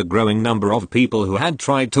 But a growing number of people who had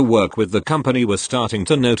tried to work with the company were starting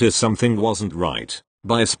to notice something wasn't right.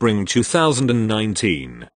 By spring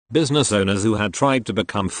 2019, business owners who had tried to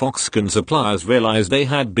become Foxconn suppliers realized they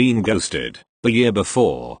had been ghosted. The year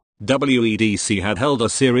before, WEDC had held a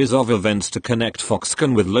series of events to connect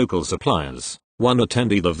Foxconn with local suppliers. One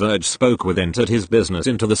attendee The Verge spoke with entered his business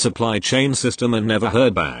into the supply chain system and never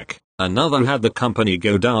heard back. Another had the company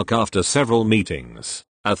go dark after several meetings.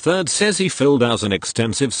 A third says he filled out an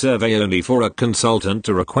extensive survey only for a consultant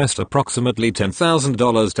to request approximately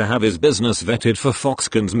 $10,000 to have his business vetted for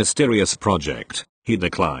Foxconn's mysterious project. He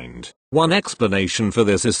declined. One explanation for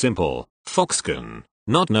this is simple. Foxconn,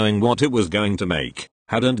 not knowing what it was going to make,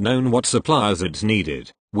 hadn't known what suppliers it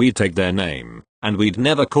needed. We'd take their name, and we'd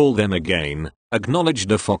never call them again,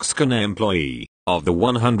 acknowledged a Foxconn employee. Of the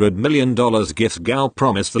 $100 million gift Gao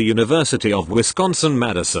promised the University of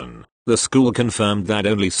Wisconsin-Madison, the school confirmed that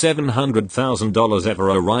only $700,000 ever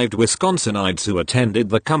arrived. Wisconsinites who attended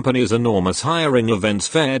the company's enormous hiring events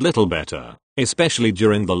fared little better, especially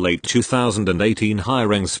during the late 2018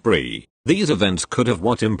 hiring spree. These events could have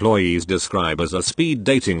what employees describe as a speed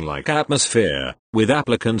dating-like atmosphere, with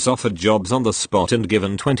applicants offered jobs on the spot and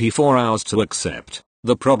given 24 hours to accept.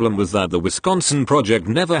 The problem was that the Wisconsin project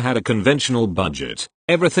never had a conventional budget.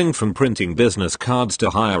 Everything from printing business cards to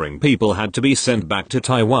hiring people had to be sent back to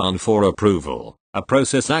Taiwan for approval, a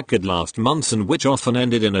process that could last months and which often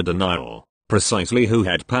ended in a denial. Precisely who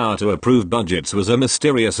had power to approve budgets was a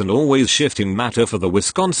mysterious and always shifting matter for the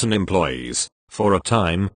Wisconsin employees. For a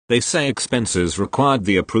time, they say expenses required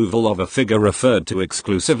the approval of a figure referred to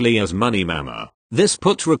exclusively as Money Mama. This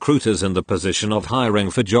put recruiters in the position of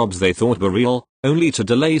hiring for jobs they thought were real, only to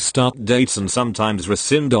delay start dates and sometimes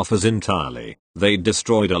rescind offers entirely. They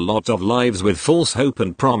destroyed a lot of lives with false hope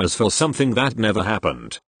and promise for something that never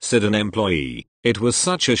happened, said an employee. It was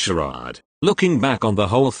such a charade. Looking back on the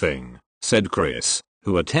whole thing, said Chris,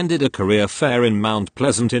 who attended a career fair in Mount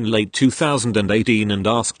Pleasant in late 2018 and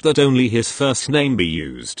asked that only his first name be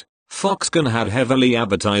used. Foxconn had heavily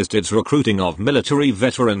advertised its recruiting of military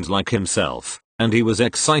veterans like himself, and he was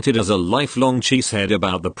excited as a lifelong cheesehead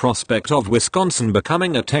about the prospect of Wisconsin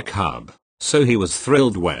becoming a tech hub. So he was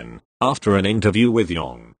thrilled when, after an interview with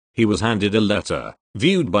Young, he was handed a letter,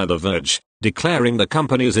 viewed by The Verge, declaring the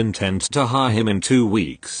company's intent to hire him in 2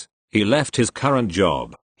 weeks. He left his current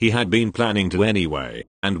job, he had been planning to anyway,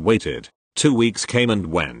 and waited. 2 weeks came and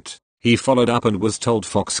went. He followed up and was told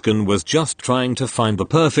Foxconn was just trying to find the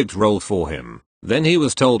perfect role for him. Then he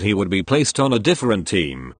was told he would be placed on a different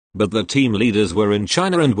team, but the team leaders were in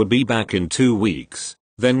China and would be back in 2 weeks.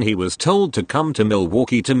 Then he was told to come to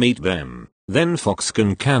Milwaukee to meet them. Then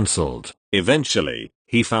Foxconn cancelled. Eventually,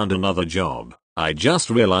 he found another job. I just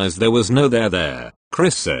realized there was no there,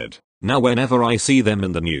 Chris said. Now whenever I see them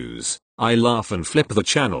in the news, I laugh and flip the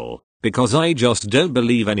channel, because I just don't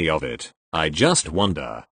believe any of it. I just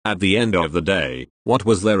wonder, at the end of the day, what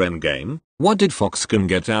was their endgame? What did Foxconn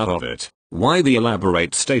get out of it? Why the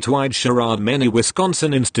elaborate statewide charade? Many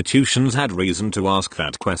Wisconsin institutions had reason to ask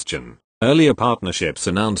that question. Earlier partnerships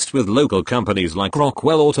announced with local companies like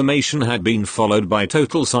Rockwell Automation had been followed by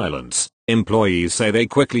total silence. Employees say they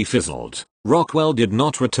quickly fizzled. Rockwell did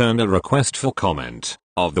not return a request for comment.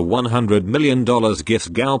 Of the $100 million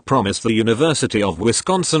gift Gao promised the University of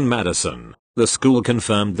Wisconsin-Madison, the school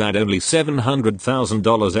confirmed that only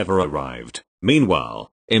 $700,000 ever arrived.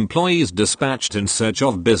 Meanwhile, employees dispatched in search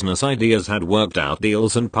of business ideas had worked out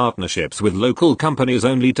deals and partnerships with local companies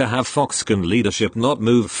only to have Foxconn leadership not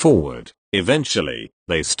move forward. Eventually,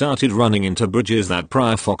 they started running into bridges that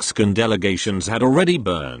prior Foxconn delegations had already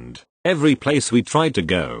burned. Every place we tried to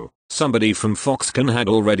go, somebody from Foxconn had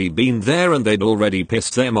already been there and they'd already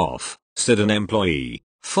pissed them off, said an employee.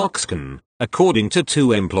 Foxconn, according to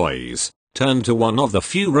 2 employees, turned to one of the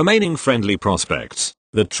few remaining friendly prospects,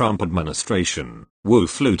 the Trump administration. Wu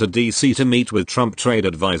flew to DC to meet with Trump trade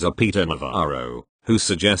advisor Peter Navarro, who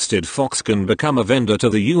suggested Foxconn become a vendor to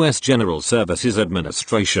the U.S. General Services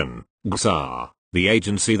Administration, GSA, the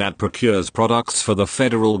agency that procures products for the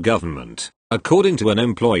federal government. According to an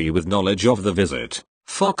employee with knowledge of the visit,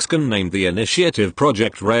 Foxconn named the initiative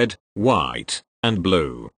Project Red, White, and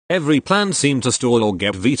Blue. Every plan seemed to stall or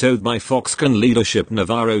get vetoed by Foxconn leadership.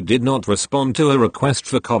 Navarro did not respond to a request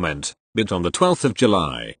for comment, but on the 12th of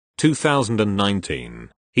July, 2019,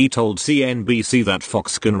 he told CNBC that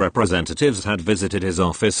Foxconn representatives had visited his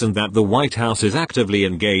office and that the White House is actively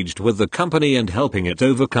engaged with the company and helping it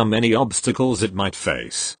overcome any obstacles it might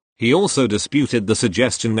face. He also disputed the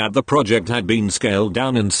suggestion that the project had been scaled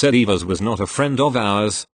down and said Evers was not a friend of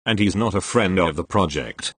ours, and he's not a friend of the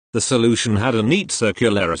project. The solution had a neat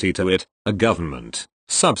circularity to it, a government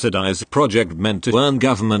subsidized project meant to earn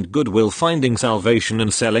government goodwill, finding salvation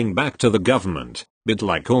and selling back to the government. But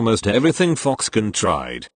like almost everything Foxconn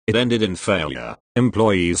tried, it ended in failure.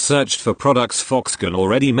 Employees searched for products Foxconn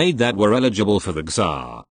already made that were eligible for the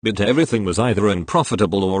GSA, but everything was either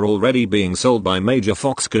unprofitable or already being sold by major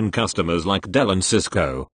Foxconn customers like Dell and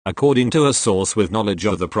Cisco, according to a source with knowledge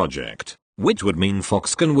of the project, which would mean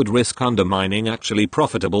Foxconn would risk undermining actually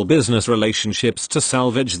profitable business relationships to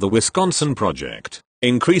salvage the Wisconsin project.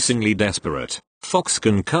 Increasingly desperate,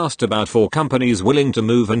 Foxconn cast about for companies willing to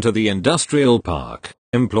move into the industrial park.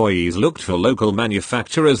 Employees looked for local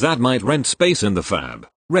manufacturers that might rent space in the fab,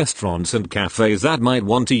 restaurants and cafes that might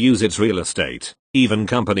want to use its real estate, even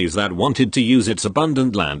companies that wanted to use its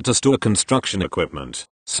abundant land to store construction equipment,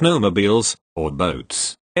 snowmobiles, or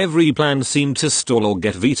boats. Every plan seemed to stall or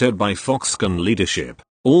get vetoed by Foxconn leadership.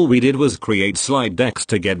 All we did was create slide decks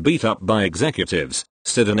to get beat up by executives,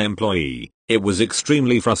 said an employee. It was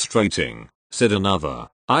extremely frustrating, said another.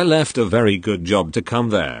 I left a very good job to come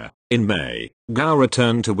there. In May, Gao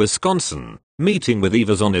returned to Wisconsin, meeting with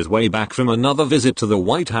Evers on his way back from another visit to the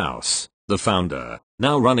White House. The founder,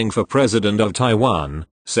 now running for president of Taiwan,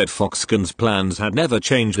 said Foxconn's plans had never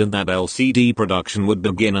changed and that LCD production would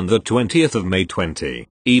begin on the 20th of May 20.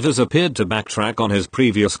 Evers appeared to backtrack on his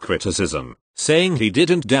previous criticism, saying he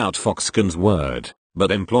didn't doubt Foxconn's word,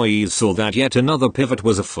 but employees saw that yet another pivot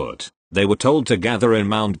was afoot. They were told to gather in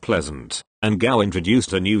Mount Pleasant, and Gao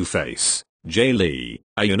introduced a new face, Jay Lee,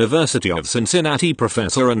 a University of Cincinnati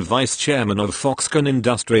professor and vice chairman of Foxconn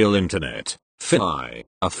Industrial Internet, PHI,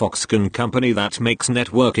 a Foxconn company that makes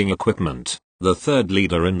networking equipment, the third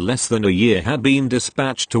leader in less than a year, had been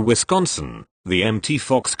dispatched to Wisconsin, the MT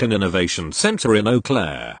Foxconn Innovation Center in Eau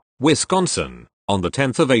Claire, Wisconsin, on the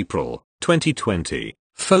 10th of April, 2020.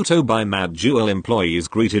 Photo by Matt Jewell. Employees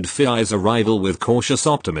greeted PHI's arrival with cautious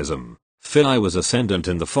optimism. PHI was ascendant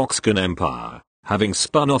in the Foxconn empire, having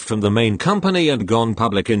spun off from the main company and gone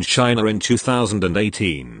public in China in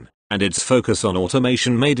 2018, and its focus on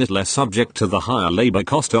automation made it less subject to the higher labor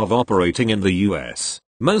cost of operating in the US.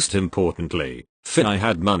 Most importantly, PHI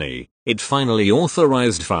had money. It finally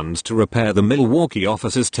authorized funds to repair the Milwaukee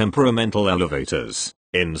office's temperamental elevators.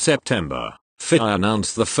 In September, PHI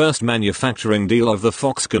announced the first manufacturing deal of the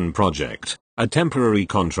Foxconn project, a temporary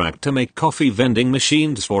contract to make coffee vending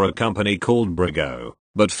machines for a company called Brigo.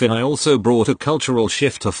 But PHI also brought a cultural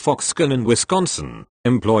shift to Foxconn in Wisconsin.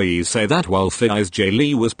 Employees say that while PHI's Jay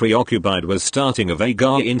Lee was preoccupied with starting a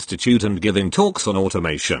Vagar Institute and giving talks on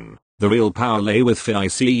automation, the real power lay with PHI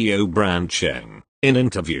CEO Brand Cheng. In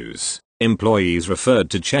interviews, employees referred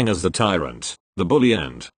to Cheng as the tyrant, the bully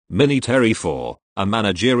and military for a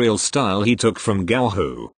managerial style he took from Gao,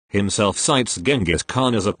 who himself cites Genghis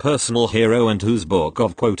Khan as a personal hero and whose book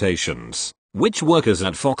of quotations, which workers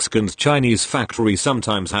at Foxconn's Chinese factory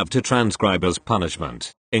sometimes have to transcribe as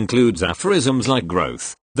punishment, includes aphorisms like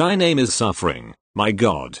growth, thy name is suffering, my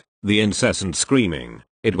God, the incessant screaming,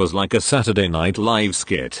 it was like a Saturday Night Live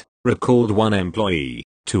skit, recalled one employee.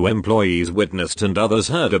 Two employees witnessed and others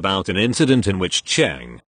heard about an incident in which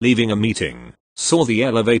Cheng, leaving a meeting, saw the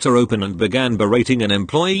elevator open and began berating an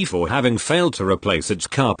employee for having failed to replace its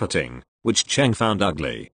carpeting, which Cheng found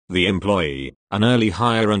ugly. The employee, an early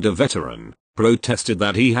hire and a veteran, protested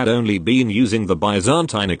that he had only been using the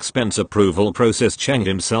Byzantine expense approval process Cheng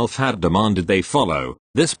himself had demanded they follow.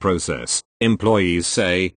 This process, employees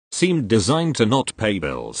say, seemed designed to not pay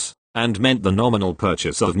bills, and meant the nominal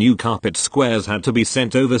purchase of new carpet squares had to be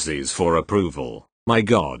sent overseas for approval. My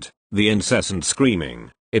God, the incessant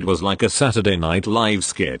screaming, it was like a Saturday Night Live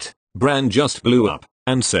skit. Brand just blew up,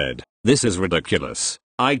 and said, this is ridiculous.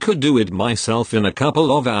 I could do it myself in a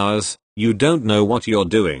couple of hours. You don't know what you're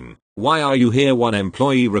doing. Why are you here? One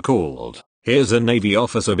employee recalled. Here's a Navy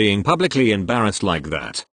officer being publicly embarrassed like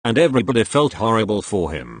that, and everybody felt horrible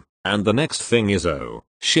for him. And the next thing is, oh,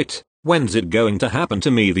 shit, when's it going to happen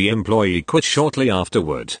to me? The employee quit shortly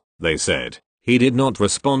afterward, they said. He did not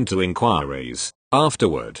respond to inquiries.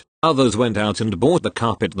 Afterward, others went out and bought the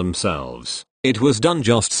carpet themselves. It was done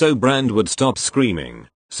just so Brand would stop screaming,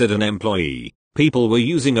 said an employee. People were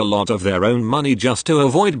using a lot of their own money just to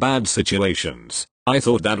avoid bad situations. I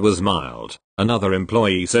thought that was mild. Another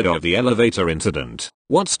employee said of the elevator incident.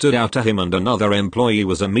 What stood out to him and another employee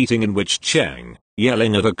was a meeting in which Cheng,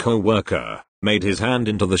 yelling at a co-worker, made his hand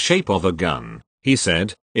into the shape of a gun. He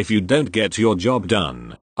said, if you don't get your job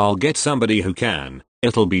done, I'll get somebody who can.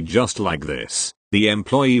 It'll be just like this. The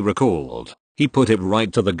employee recalled. He put it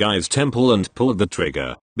right to the guy's temple and pulled the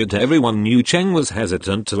trigger, but everyone knew Cheng was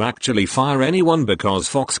hesitant to actually fire anyone because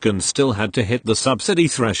Foxconn still had to hit the subsidy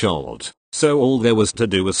threshold, so all there was to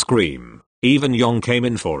do was scream. Even Yong came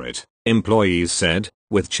in for it, employees said,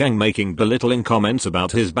 with Cheng making belittling comments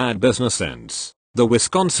about his bad business sense. The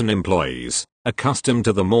Wisconsin employees, accustomed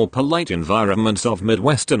to the more polite environments of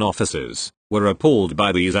Midwestern offices, were appalled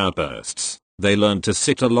by these outbursts. They learned to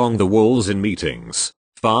sit along the walls in meetings,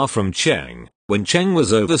 far from Cheng. When Cheng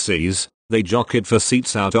was overseas, they jockeyed for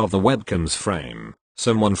seats out of the webcam's frame.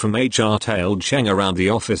 Someone from HR tailed Cheng around the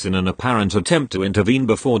office in an apparent attempt to intervene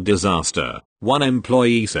before disaster. One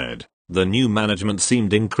employee said, the new management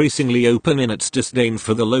seemed increasingly open in its disdain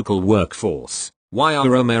for the local workforce. Why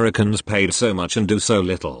are Americans paid so much and do so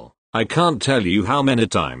little? I can't tell you how many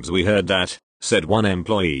times we heard that, said one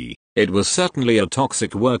employee. It was certainly a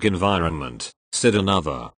toxic work environment, said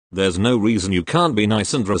another. There's no reason you can't be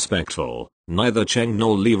nice and respectful. Neither Cheng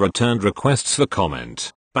nor Lee returned requests for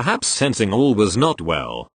comment. Perhaps sensing all was not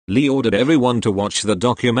well, Lee ordered everyone to watch the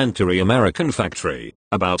documentary American Factory,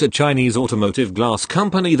 about a Chinese automotive glass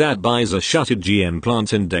company that buys a shuttered GM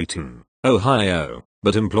plant in Dayton, Ohio.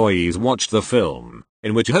 But employees watched the film,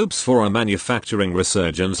 in which hopes for a manufacturing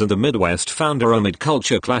resurgence in the Midwest founder amid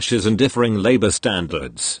culture clashes and differing labor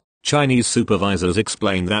standards. Chinese supervisors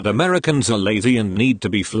explain that Americans are lazy and need to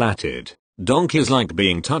be flattered. Donkeys like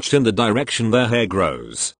being touched in the direction their hair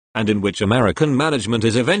grows, and in which American management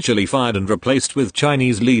is eventually fired and replaced with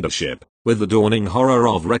Chinese leadership, with the dawning horror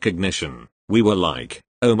of recognition. We were like,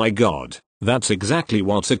 oh my God, that's exactly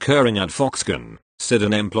what's occurring at Foxconn, said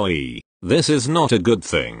an employee. This is not a good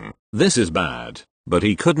thing. This is bad. But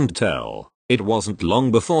he couldn't tell. It wasn't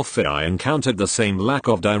long before FII encountered the same lack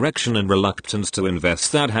of direction and reluctance to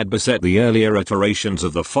invest that had beset the earlier iterations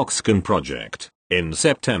of the Foxconn project. In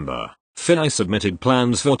September, FII submitted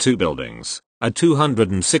plans for 2 buildings, a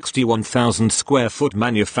 261,000 square foot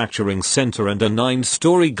manufacturing center and a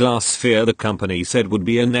 9-story glass sphere the company said would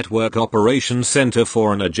be a network operations center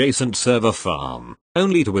for an adjacent server farm,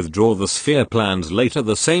 only to withdraw the sphere plans later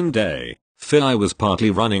the same day. FII was partly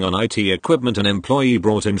running on IT equipment an employee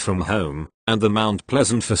brought in from home, and the Mount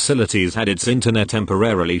Pleasant facilities had its internet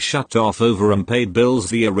temporarily shut off over unpaid bills.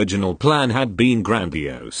 The original plan had been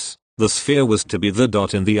grandiose. The sphere was to be the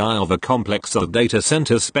dot in the eye of a complex of data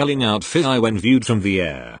centers, spelling out FII when viewed from the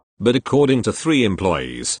air. But according to 3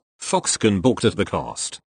 employees, Foxconn balked at the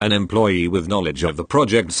cost. An employee with knowledge of the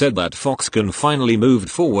project said that Foxconn finally moved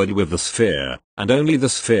forward with the sphere, and only the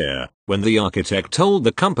sphere, when the architect told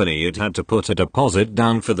the company it had to put a deposit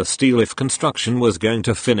down for the steel if construction was going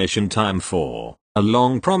to finish in time for a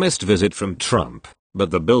long-promised visit from Trump. But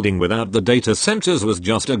the building without the data centers was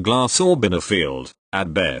just a glass orb in a field,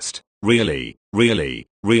 at best. Really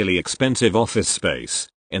expensive office space,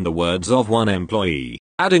 in the words of one employee.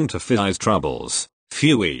 Adding to FII's troubles,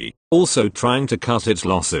 FUI, also trying to cut its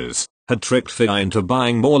losses, had tricked FII into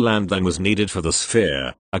buying more land than was needed for the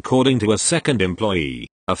sphere. According to a second employee,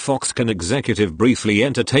 a Foxconn executive briefly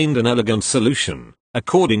entertained an elegant solution,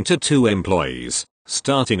 according to 2 employees,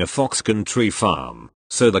 starting a Foxconn tree farm,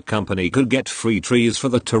 so the company could get free trees for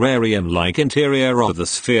the terrarium-like interior of the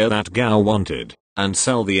sphere that Gao wanted, and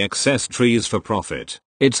sell the excess trees for profit.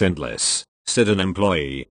 It's endless, said an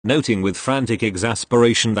employee, noting with frantic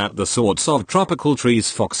exasperation that the sorts of tropical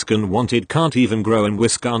trees Foxconn wanted can't even grow in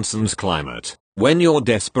Wisconsin's climate. When you're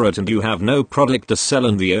desperate and you have no product to sell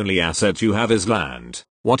and the only asset you have is land,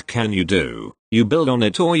 what can you do? You build on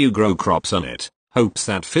it or you grow crops on it. Hopes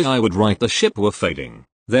that FII would right the ship were fading.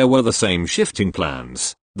 There were the same shifting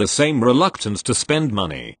plans, the same reluctance to spend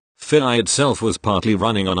money. FII itself was partly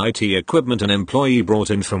running on IT equipment an employee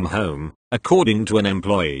brought in from home, according to an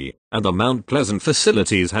employee, and the Mount Pleasant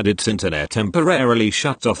facilities had its internet temporarily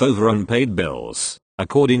shut off over unpaid bills,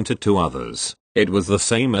 according to 2 others. It was the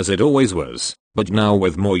same as it always was, but now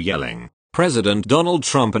with more yelling. President Donald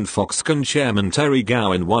Trump and Foxconn chairman Terry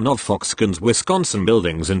Gou in one of Foxconn's Wisconsin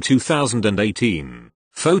buildings in 2018.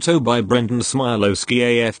 Photo by Brendan Smilowski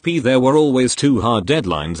AFP. There were always 2 hard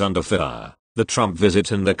deadlines under FII. The Trump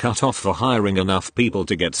visit and the cutoff for hiring enough people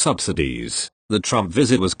to get subsidies. The Trump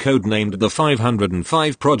visit was codenamed the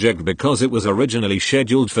 505 Project because it was originally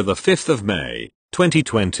scheduled for the 5th of May,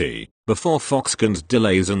 2020, before Foxconn's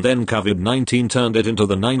delays and then COVID-19 turned it into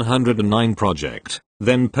the 909 Project,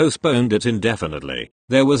 then postponed it indefinitely.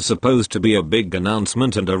 There was supposed to be a big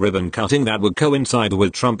announcement and a ribbon cutting that would coincide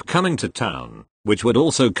with Trump coming to town, which would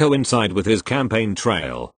also coincide with his campaign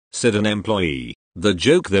trail, said an employee. The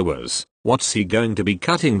joke there was, what's he going to be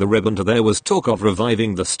cutting the ribbon to? There was talk of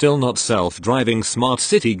reviving the still not self-driving smart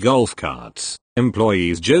city golf carts.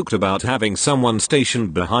 Employees joked about having someone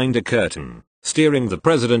stationed behind a curtain, steering the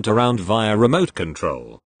president around via remote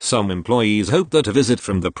control. Some employees hoped that a visit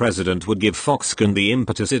from the president would give Foxconn the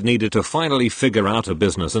impetus it needed to finally figure out a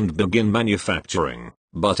business and begin manufacturing.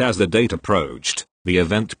 But as the date approached, the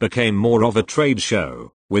event became more of a trade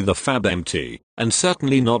show, with the fab empty, and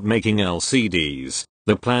certainly not making LCDs.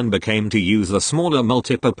 The plan became to use the smaller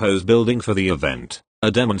multipurpose building for the event.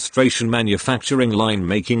 A demonstration manufacturing line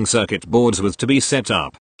making circuit boards was to be set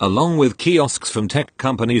up, along with kiosks from tech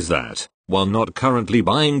companies that, while not currently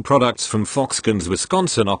buying products from Foxconn's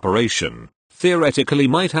Wisconsin operation, theoretically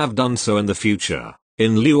might have done so in the future.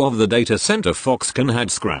 In lieu of the data center Foxconn had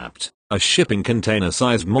scrapped, a shipping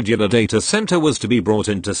container-sized modular data center was to be brought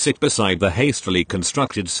in to sit beside the hastily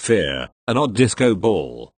constructed sphere, an odd disco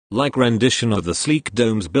ball-like rendition of the sleek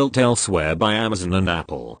domes built elsewhere by Amazon and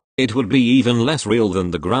Apple. It would be even less real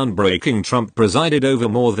than the groundbreaking Trump presided over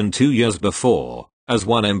more than 2 years before. As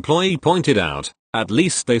one employee pointed out, at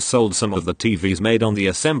least they sold some of the TVs made on the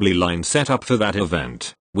assembly line set up for that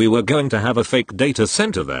event. We were going to have a fake data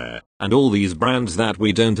center there, and all these brands that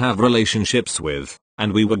we don't have relationships with,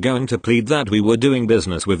 and we were going to plead that we were doing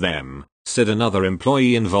business with them, said another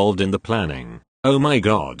employee involved in the planning. Oh my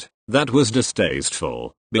god, that was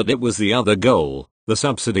distasteful, but it was the other goal, the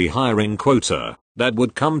subsidy hiring quota, that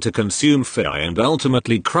would come to consume FII and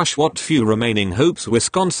ultimately crush what few remaining hopes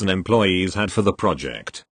Wisconsin employees had for the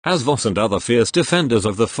project. As Voss and other fierce defenders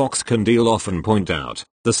of the Foxconn deal often point out,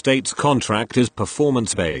 the state's contract is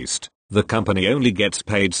performance-based. The company only gets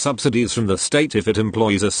paid subsidies from the state if it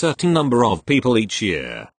employs a certain number of people each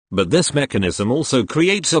year. But this mechanism also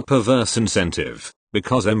creates a perverse incentive.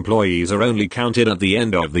 Because employees are only counted at the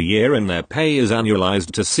end of the year and their pay is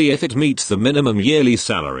annualized to see if it meets the minimum yearly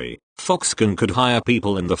salary, Foxconn could hire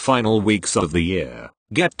people in the final weeks of the year,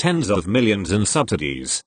 get tens of millions in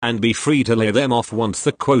subsidies, and be free to lay them off once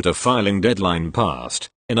the quota filing deadline passed.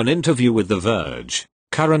 In an interview with The Verge,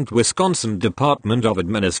 current Wisconsin Department of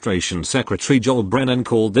Administration Secretary Joel Brennan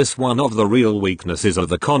called this one of the real weaknesses of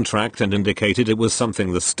the contract and indicated it was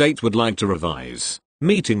something the state would like to revise.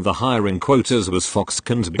 Meeting the hiring quotas was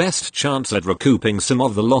Foxconn's best chance at recouping some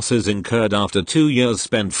of the losses incurred after 2 years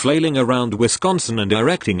spent flailing around Wisconsin and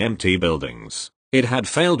erecting empty buildings. It had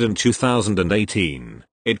failed in 2018.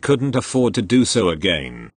 It couldn't afford to do so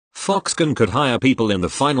again. Foxconn could hire people in the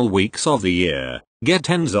final weeks of the year, get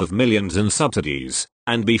tens of millions in subsidies,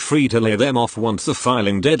 and be free to lay them off once the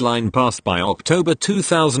filing deadline passed by October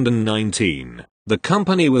 2019. The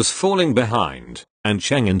company was falling behind, and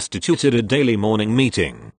Chang instituted a daily morning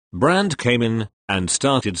meeting. Brand came in and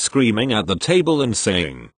started screaming at the table and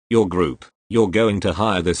saying, "Your group, you're going to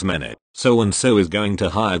hire this many, so and so is going to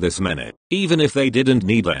hire this many, even if they didn't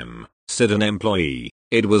need them," said an employee.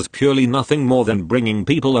 It was purely nothing more than bringing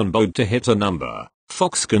people on board to hit a number.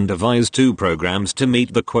 Foxconn devised 2 programs to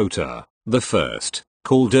meet the quota. The first,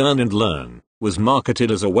 called Earn and Learn, was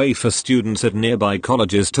marketed as a way for students at nearby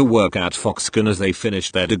colleges to work at Foxconn as they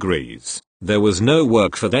finished their degrees. There was no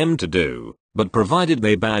work for them to do, but provided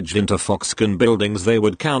they badged into Foxconn buildings they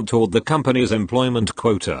would count toward the company's employment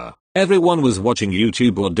quota. Everyone was watching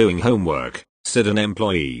YouTube or doing homework, said an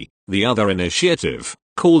employee. The other initiative,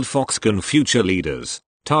 called Foxconn Future Leaders,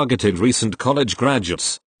 targeted recent college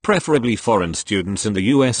graduates, preferably foreign students in the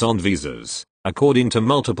US on visas, according to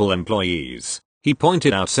multiple employees. He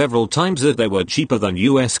pointed out several times that they were cheaper than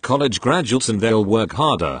US college graduates and they'll work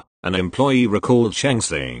harder. An employee recalled Chang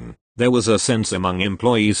saying, "There was a sense among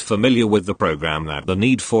employees familiar with the program that the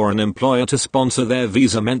need for an employer to sponsor their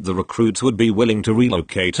visa meant the recruits would be willing to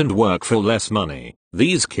relocate and work for less money.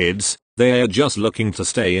 These kids, they are just looking to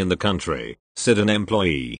stay in the country," said an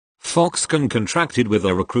employee. Foxconn contracted with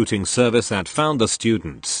a recruiting service that found the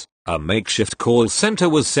students. A makeshift call center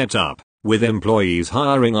was set up, with employees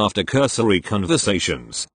hiring after cursory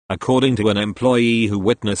conversations, according to an employee who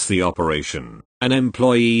witnessed the operation. An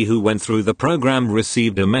employee who went through the program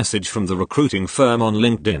received a message from the recruiting firm on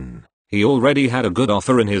LinkedIn. He already had a good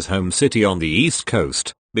offer in his home city on the East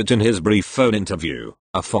Coast, but in his brief phone interview,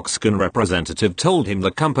 a Foxconn representative told him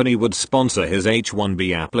the company would sponsor his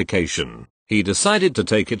H-1B application. He decided to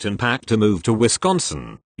take it and pack to move to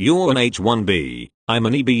Wisconsin. "You're an H-1B, I'm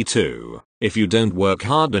an EB-2. If you don't work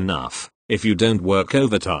hard enough, if you don't work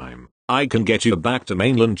overtime, I can get you back to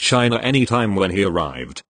mainland China anytime." When he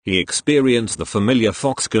arrived, he experienced the familiar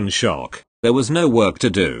Foxconn shock. There was no work to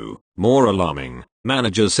do. More alarming,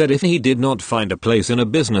 managers said if he did not find a place in a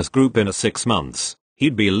business group in 6 months,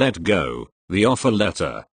 he'd be let go. The offer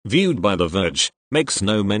letter, viewed by The Verge, makes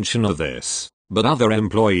no mention of this. But other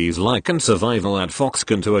employees likened survival at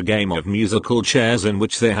Foxconn to a game of musical chairs in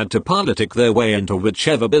which they had to politic their way into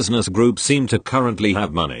whichever business group seemed to currently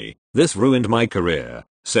have money. "This ruined my career,"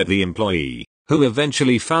 said the employee, who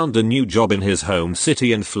eventually found a new job in his home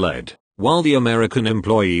city and fled. While the American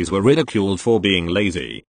employees were ridiculed for being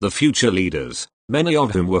lazy, the future leaders, many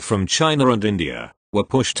of whom were from China and India, were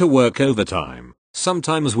pushed to work overtime,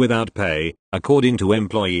 sometimes without pay, according to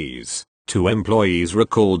employees. 2 employees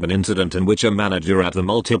recalled an incident in which a manager at the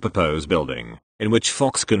multipurpose building, in which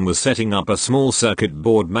Foxconn was setting up a small circuit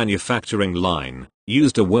board manufacturing line,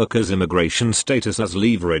 used a worker's immigration status as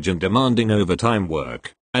leverage in demanding overtime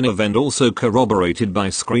work, an event also corroborated by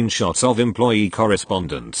screenshots of employee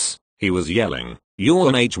correspondence. He was yelling, "You're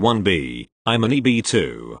an H-1B, I'm an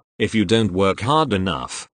EB-2. If you don't work hard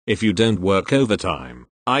enough, if you don't work overtime,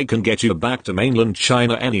 I can get you back to mainland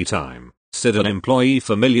China anytime," said an employee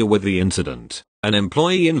familiar with the incident. An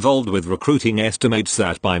employee involved with recruiting estimates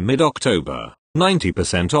that by mid-October,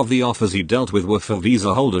 90% of the offers he dealt with were for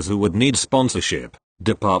visa holders who would need sponsorship.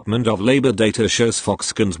 Department of Labor data shows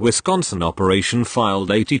Foxconn's Wisconsin operation filed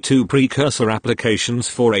 82 precursor applications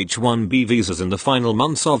for H-1B visas in the final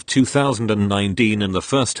months of 2019 and the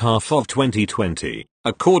first half of 2020.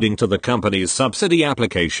 According to the company's subsidy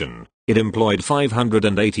application, it employed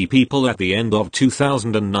 580 people at the end of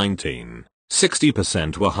 2019.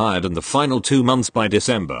 60% were hired in the final 2 months by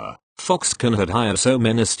December. Foxconn had hired so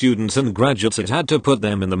many students and graduates it had to put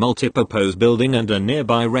them in the multipurpose building and a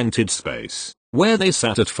nearby rented space, where they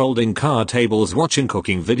sat at folding car tables watching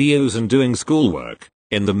cooking videos and doing schoolwork.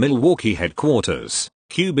 In the Milwaukee headquarters,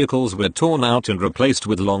 cubicles were torn out and replaced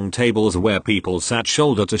with long tables where people sat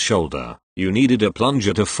shoulder to shoulder. "You needed a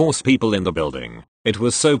plunger to force people in the building. It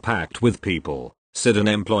was so packed with people," said an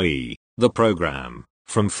employee. The program,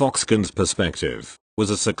 from Foxconn's perspective,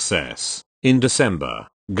 was a success. In December,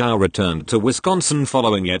 Gao returned to Wisconsin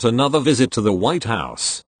following yet another visit to the White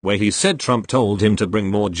House, where he said Trump told him to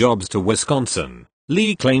bring more jobs to Wisconsin.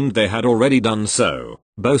 Lee claimed they had already done so,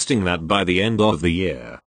 boasting that by the end of the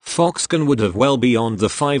year, Foxconn would have well beyond the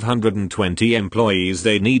 520 employees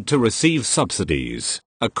they need to receive subsidies.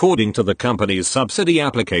 According to the company's subsidy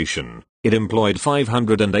application, it employed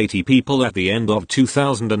 580 people at the end of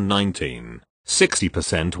 2019.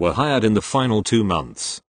 60% were hired in the final 2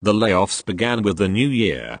 months. The layoffs began with the new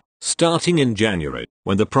year, starting in January,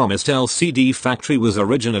 when the promised LCD factory was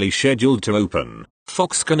originally scheduled to open.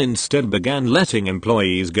 Foxconn instead began letting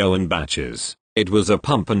employees go in batches. It was a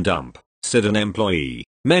pump and dump, said an employee.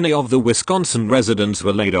 Many of the Wisconsin residents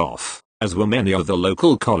were laid off, as were many of the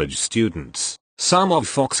local college students. Some of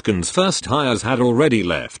Foxconn's first hires had already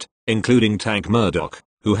left, including Tank Murdoch,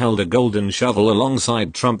 who held a golden shovel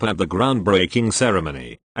alongside Trump at the groundbreaking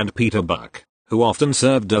ceremony, and Peter Buck, who often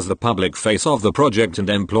served as the public face of the project, and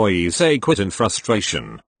employees say quit in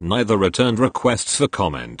frustration. Neither returned requests for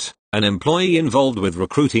comment. An employee involved with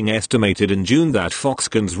recruiting estimated in June that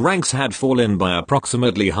Foxconn's ranks had fallen by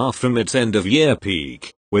approximately half from its end-of-year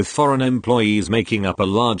peak, with foreign employees making up a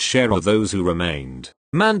large share of those who remained.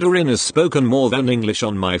 Mandarin is spoken more than English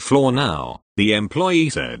on my floor now, the employee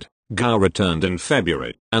said. Gao returned in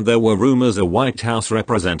February, and there were rumors a White House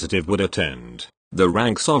representative would attend. The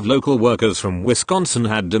ranks of local workers from Wisconsin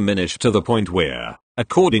had diminished to the point where,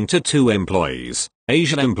 according to 2 employees,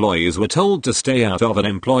 Asian employees were told to stay out of an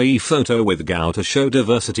employee photo with Gao to show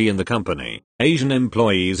diversity in the company. Asian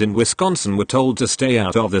employees in Wisconsin were told to stay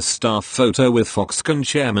out of the staff photo with Foxconn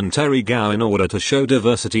chairman Terry Gao in order to show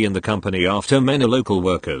diversity in the company after many local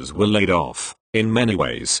workers were laid off. In many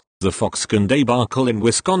ways, the Foxconn debacle in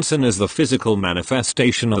Wisconsin is the physical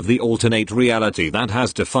manifestation of the alternate reality that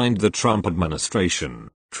has defined the Trump administration.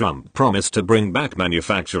 Trump promised to bring back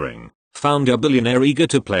manufacturing, found a billionaire eager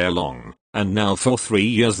to play along, and now for 3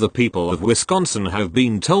 years the people of Wisconsin have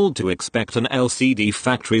been told to expect an LCD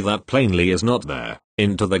factory that plainly is not there.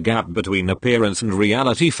 Into the gap between appearance and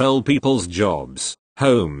reality fell people's jobs,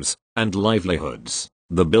 homes, and livelihoods.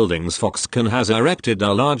 The buildings Foxconn has erected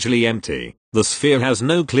are largely empty. The sphere has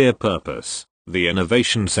no clear purpose. The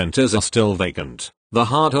innovation centers are still vacant. The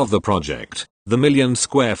heart of the project, the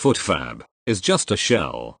million-square-foot fab, is just a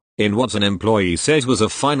shell. In what an employee says was a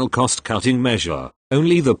final cost-cutting measure,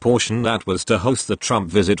 only the portion that was to host the Trump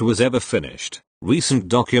visit was ever finished. Recent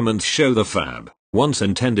documents show the fab, once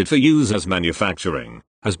intended for use as manufacturing,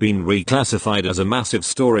 has been reclassified as a massive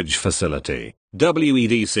storage facility.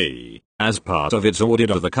 WEDC, as part of its audit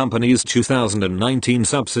of the company's 2019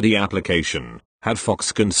 subsidy application, had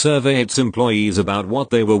Foxconn survey its employees about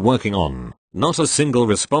what they were working on. Not a single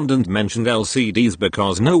respondent mentioned LCDs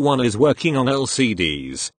because no one is working on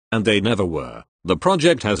LCDs, and they never were. The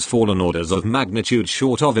project has fallen orders of magnitude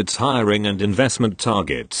short of its hiring and investment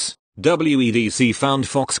targets. WEDC found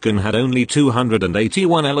Foxconn had only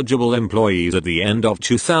 281 eligible employees at the end of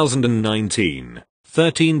 2019.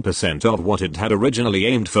 13% of what it had originally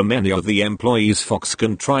aimed for. Many of the employees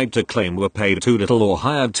Foxconn tried to claim were paid too little or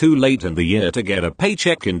hired too late in the year to get a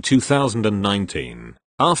paycheck in 2019.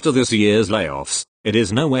 After this year's layoffs, it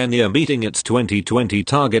is nowhere near meeting its 2020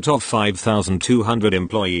 target of 5,200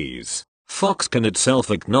 employees. Foxconn itself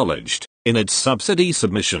acknowledged, in its subsidy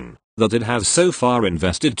submission, that it has so far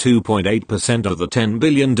invested 2.8% of the $10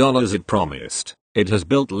 billion it promised. It has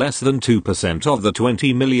built less than 2% of the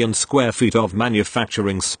 20 million square feet of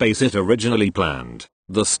manufacturing space it originally planned.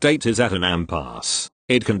 The state is at an impasse.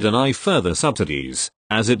 It can deny further subsidies,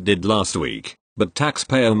 as it did last week, but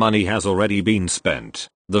taxpayer money has already been spent.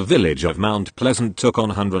 The village of Mount Pleasant took on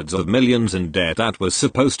hundreds of millions in debt that was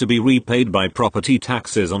supposed to be repaid by property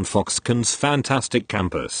taxes on Foxconn's fantastic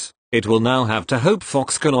campus. It will now have to hope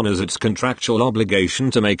Foxconn honors its contractual obligation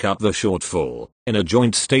to make up the shortfall. In a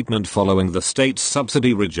joint statement following the state's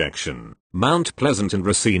subsidy rejection, Mount Pleasant and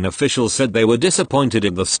Racine officials said they were disappointed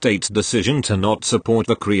in the state's decision to not support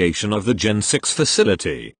the creation of the Gen 6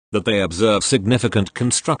 facility, that they observe significant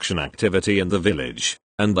construction activity in the village,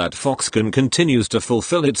 and that Foxconn continues to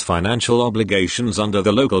fulfill its financial obligations under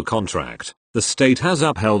the local contract. The state has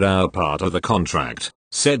upheld our part of the contract,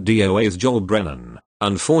 said DOA's Joel Brennan.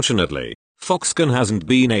 Unfortunately, Foxconn hasn't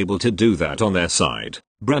been able to do that on their side.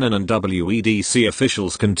 Brennan and WEDC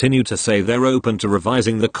officials continue to say they're open to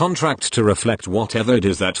revising the contract to reflect whatever it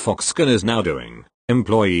is that Foxconn is now doing.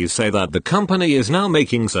 Employees say that the company is now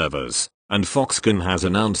making servers, and Foxconn has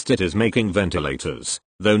announced it is making ventilators,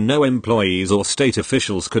 though no employees or state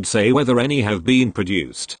officials could say whether any have been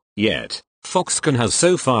produced. Yet, Foxconn has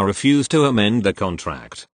so far refused to amend the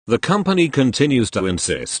contract. The company continues to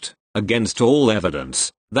insist, against all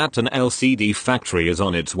evidence, that an LCD factory is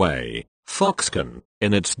on its way. Foxconn,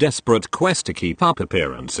 in its desperate quest to keep up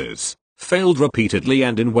appearances, failed repeatedly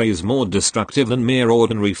and in ways more destructive than mere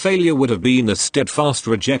ordinary failure would have been. The steadfast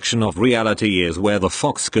rejection of reality is where the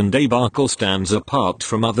Foxconn debacle stands apart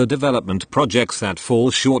from other development projects that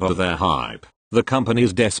fall short of their hype. The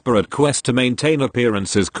company's desperate quest to maintain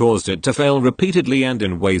appearances caused it to fail repeatedly and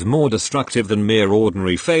in ways more destructive than mere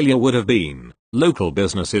ordinary failure would have been. Local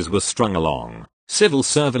businesses were strung along. Civil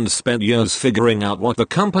servants spent years figuring out what the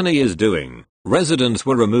company is doing. Residents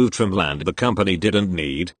were removed from land the company didn't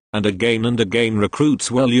need, and again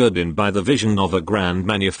recruits were lured in by the vision of a grand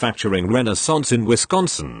manufacturing renaissance in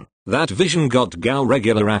Wisconsin. That vision got Gao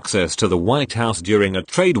regular access to the White House during a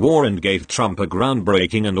trade war and gave Trump a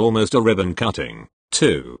groundbreaking and almost a ribbon cutting,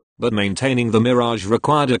 too. But maintaining the mirage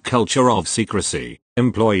required a culture of secrecy.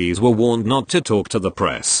 Employees were warned not to talk to the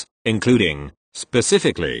press, including,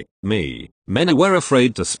 specifically, me. Many were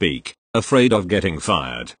afraid to speak, afraid of getting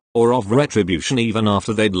fired, or of retribution even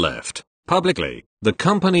after they'd left. Publicly, the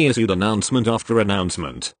company issued announcement after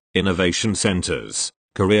announcement: innovation centers,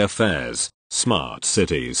 career fairs, smart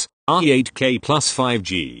cities, IE8K plus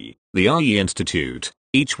 5G, the IE Institute,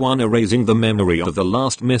 each one erasing the memory of the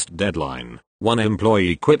last missed deadline. One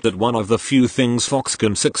employee quipped that one of the few things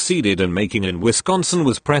Foxconn succeeded in making in Wisconsin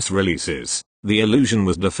was press releases. The illusion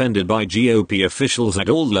was defended by GOP officials at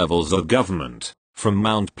all levels of government, from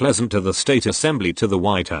Mount Pleasant to the state assembly to the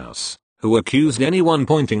White House, who accused anyone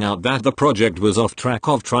pointing out that the project was off track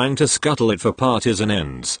of trying to scuttle it for partisan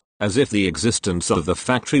ends, as if the existence of the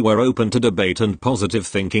factory were open to debate and positive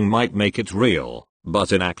thinking might make it real.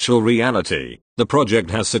 But in actual reality, the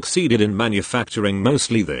project has succeeded in manufacturing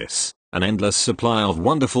mostly this: an endless supply of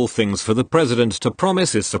wonderful things for the president to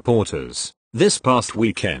promise his supporters. This past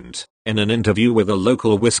weekend, in an interview with a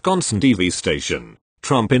local Wisconsin TV station,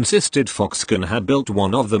 Trump insisted Foxconn had built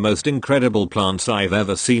one of the most incredible plants I've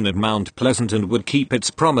ever seen at Mount Pleasant and would keep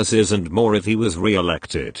its promises and more if he was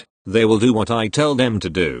re-elected. They will do what I tell them to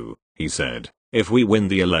do, he said. If we win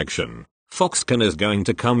the election, Foxconn is going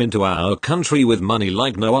to come into our country with money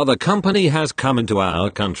like no other company has come into our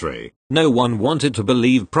country. No one wanted to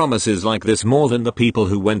believe promises like this more than the people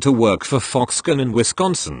who went to work for Foxconn in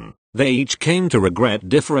Wisconsin. They each came to regret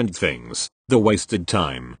different things: the wasted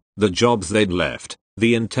time, the jobs they'd left,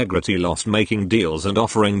 the integrity lost making deals and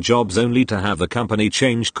offering jobs only to have the company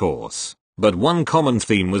change course. But one common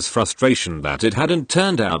theme was frustration that it hadn't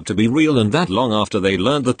turned out to be real, and that long after they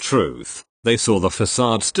learned the truth, they saw the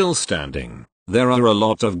facade still standing. There are a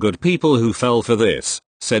lot of good people who fell for this,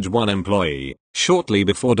 said one employee, shortly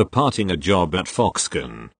before departing a job at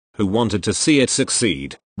Foxconn, who wanted to see it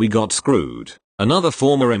succeed. We got screwed. Another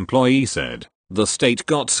former employee said, the state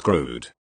got screwed.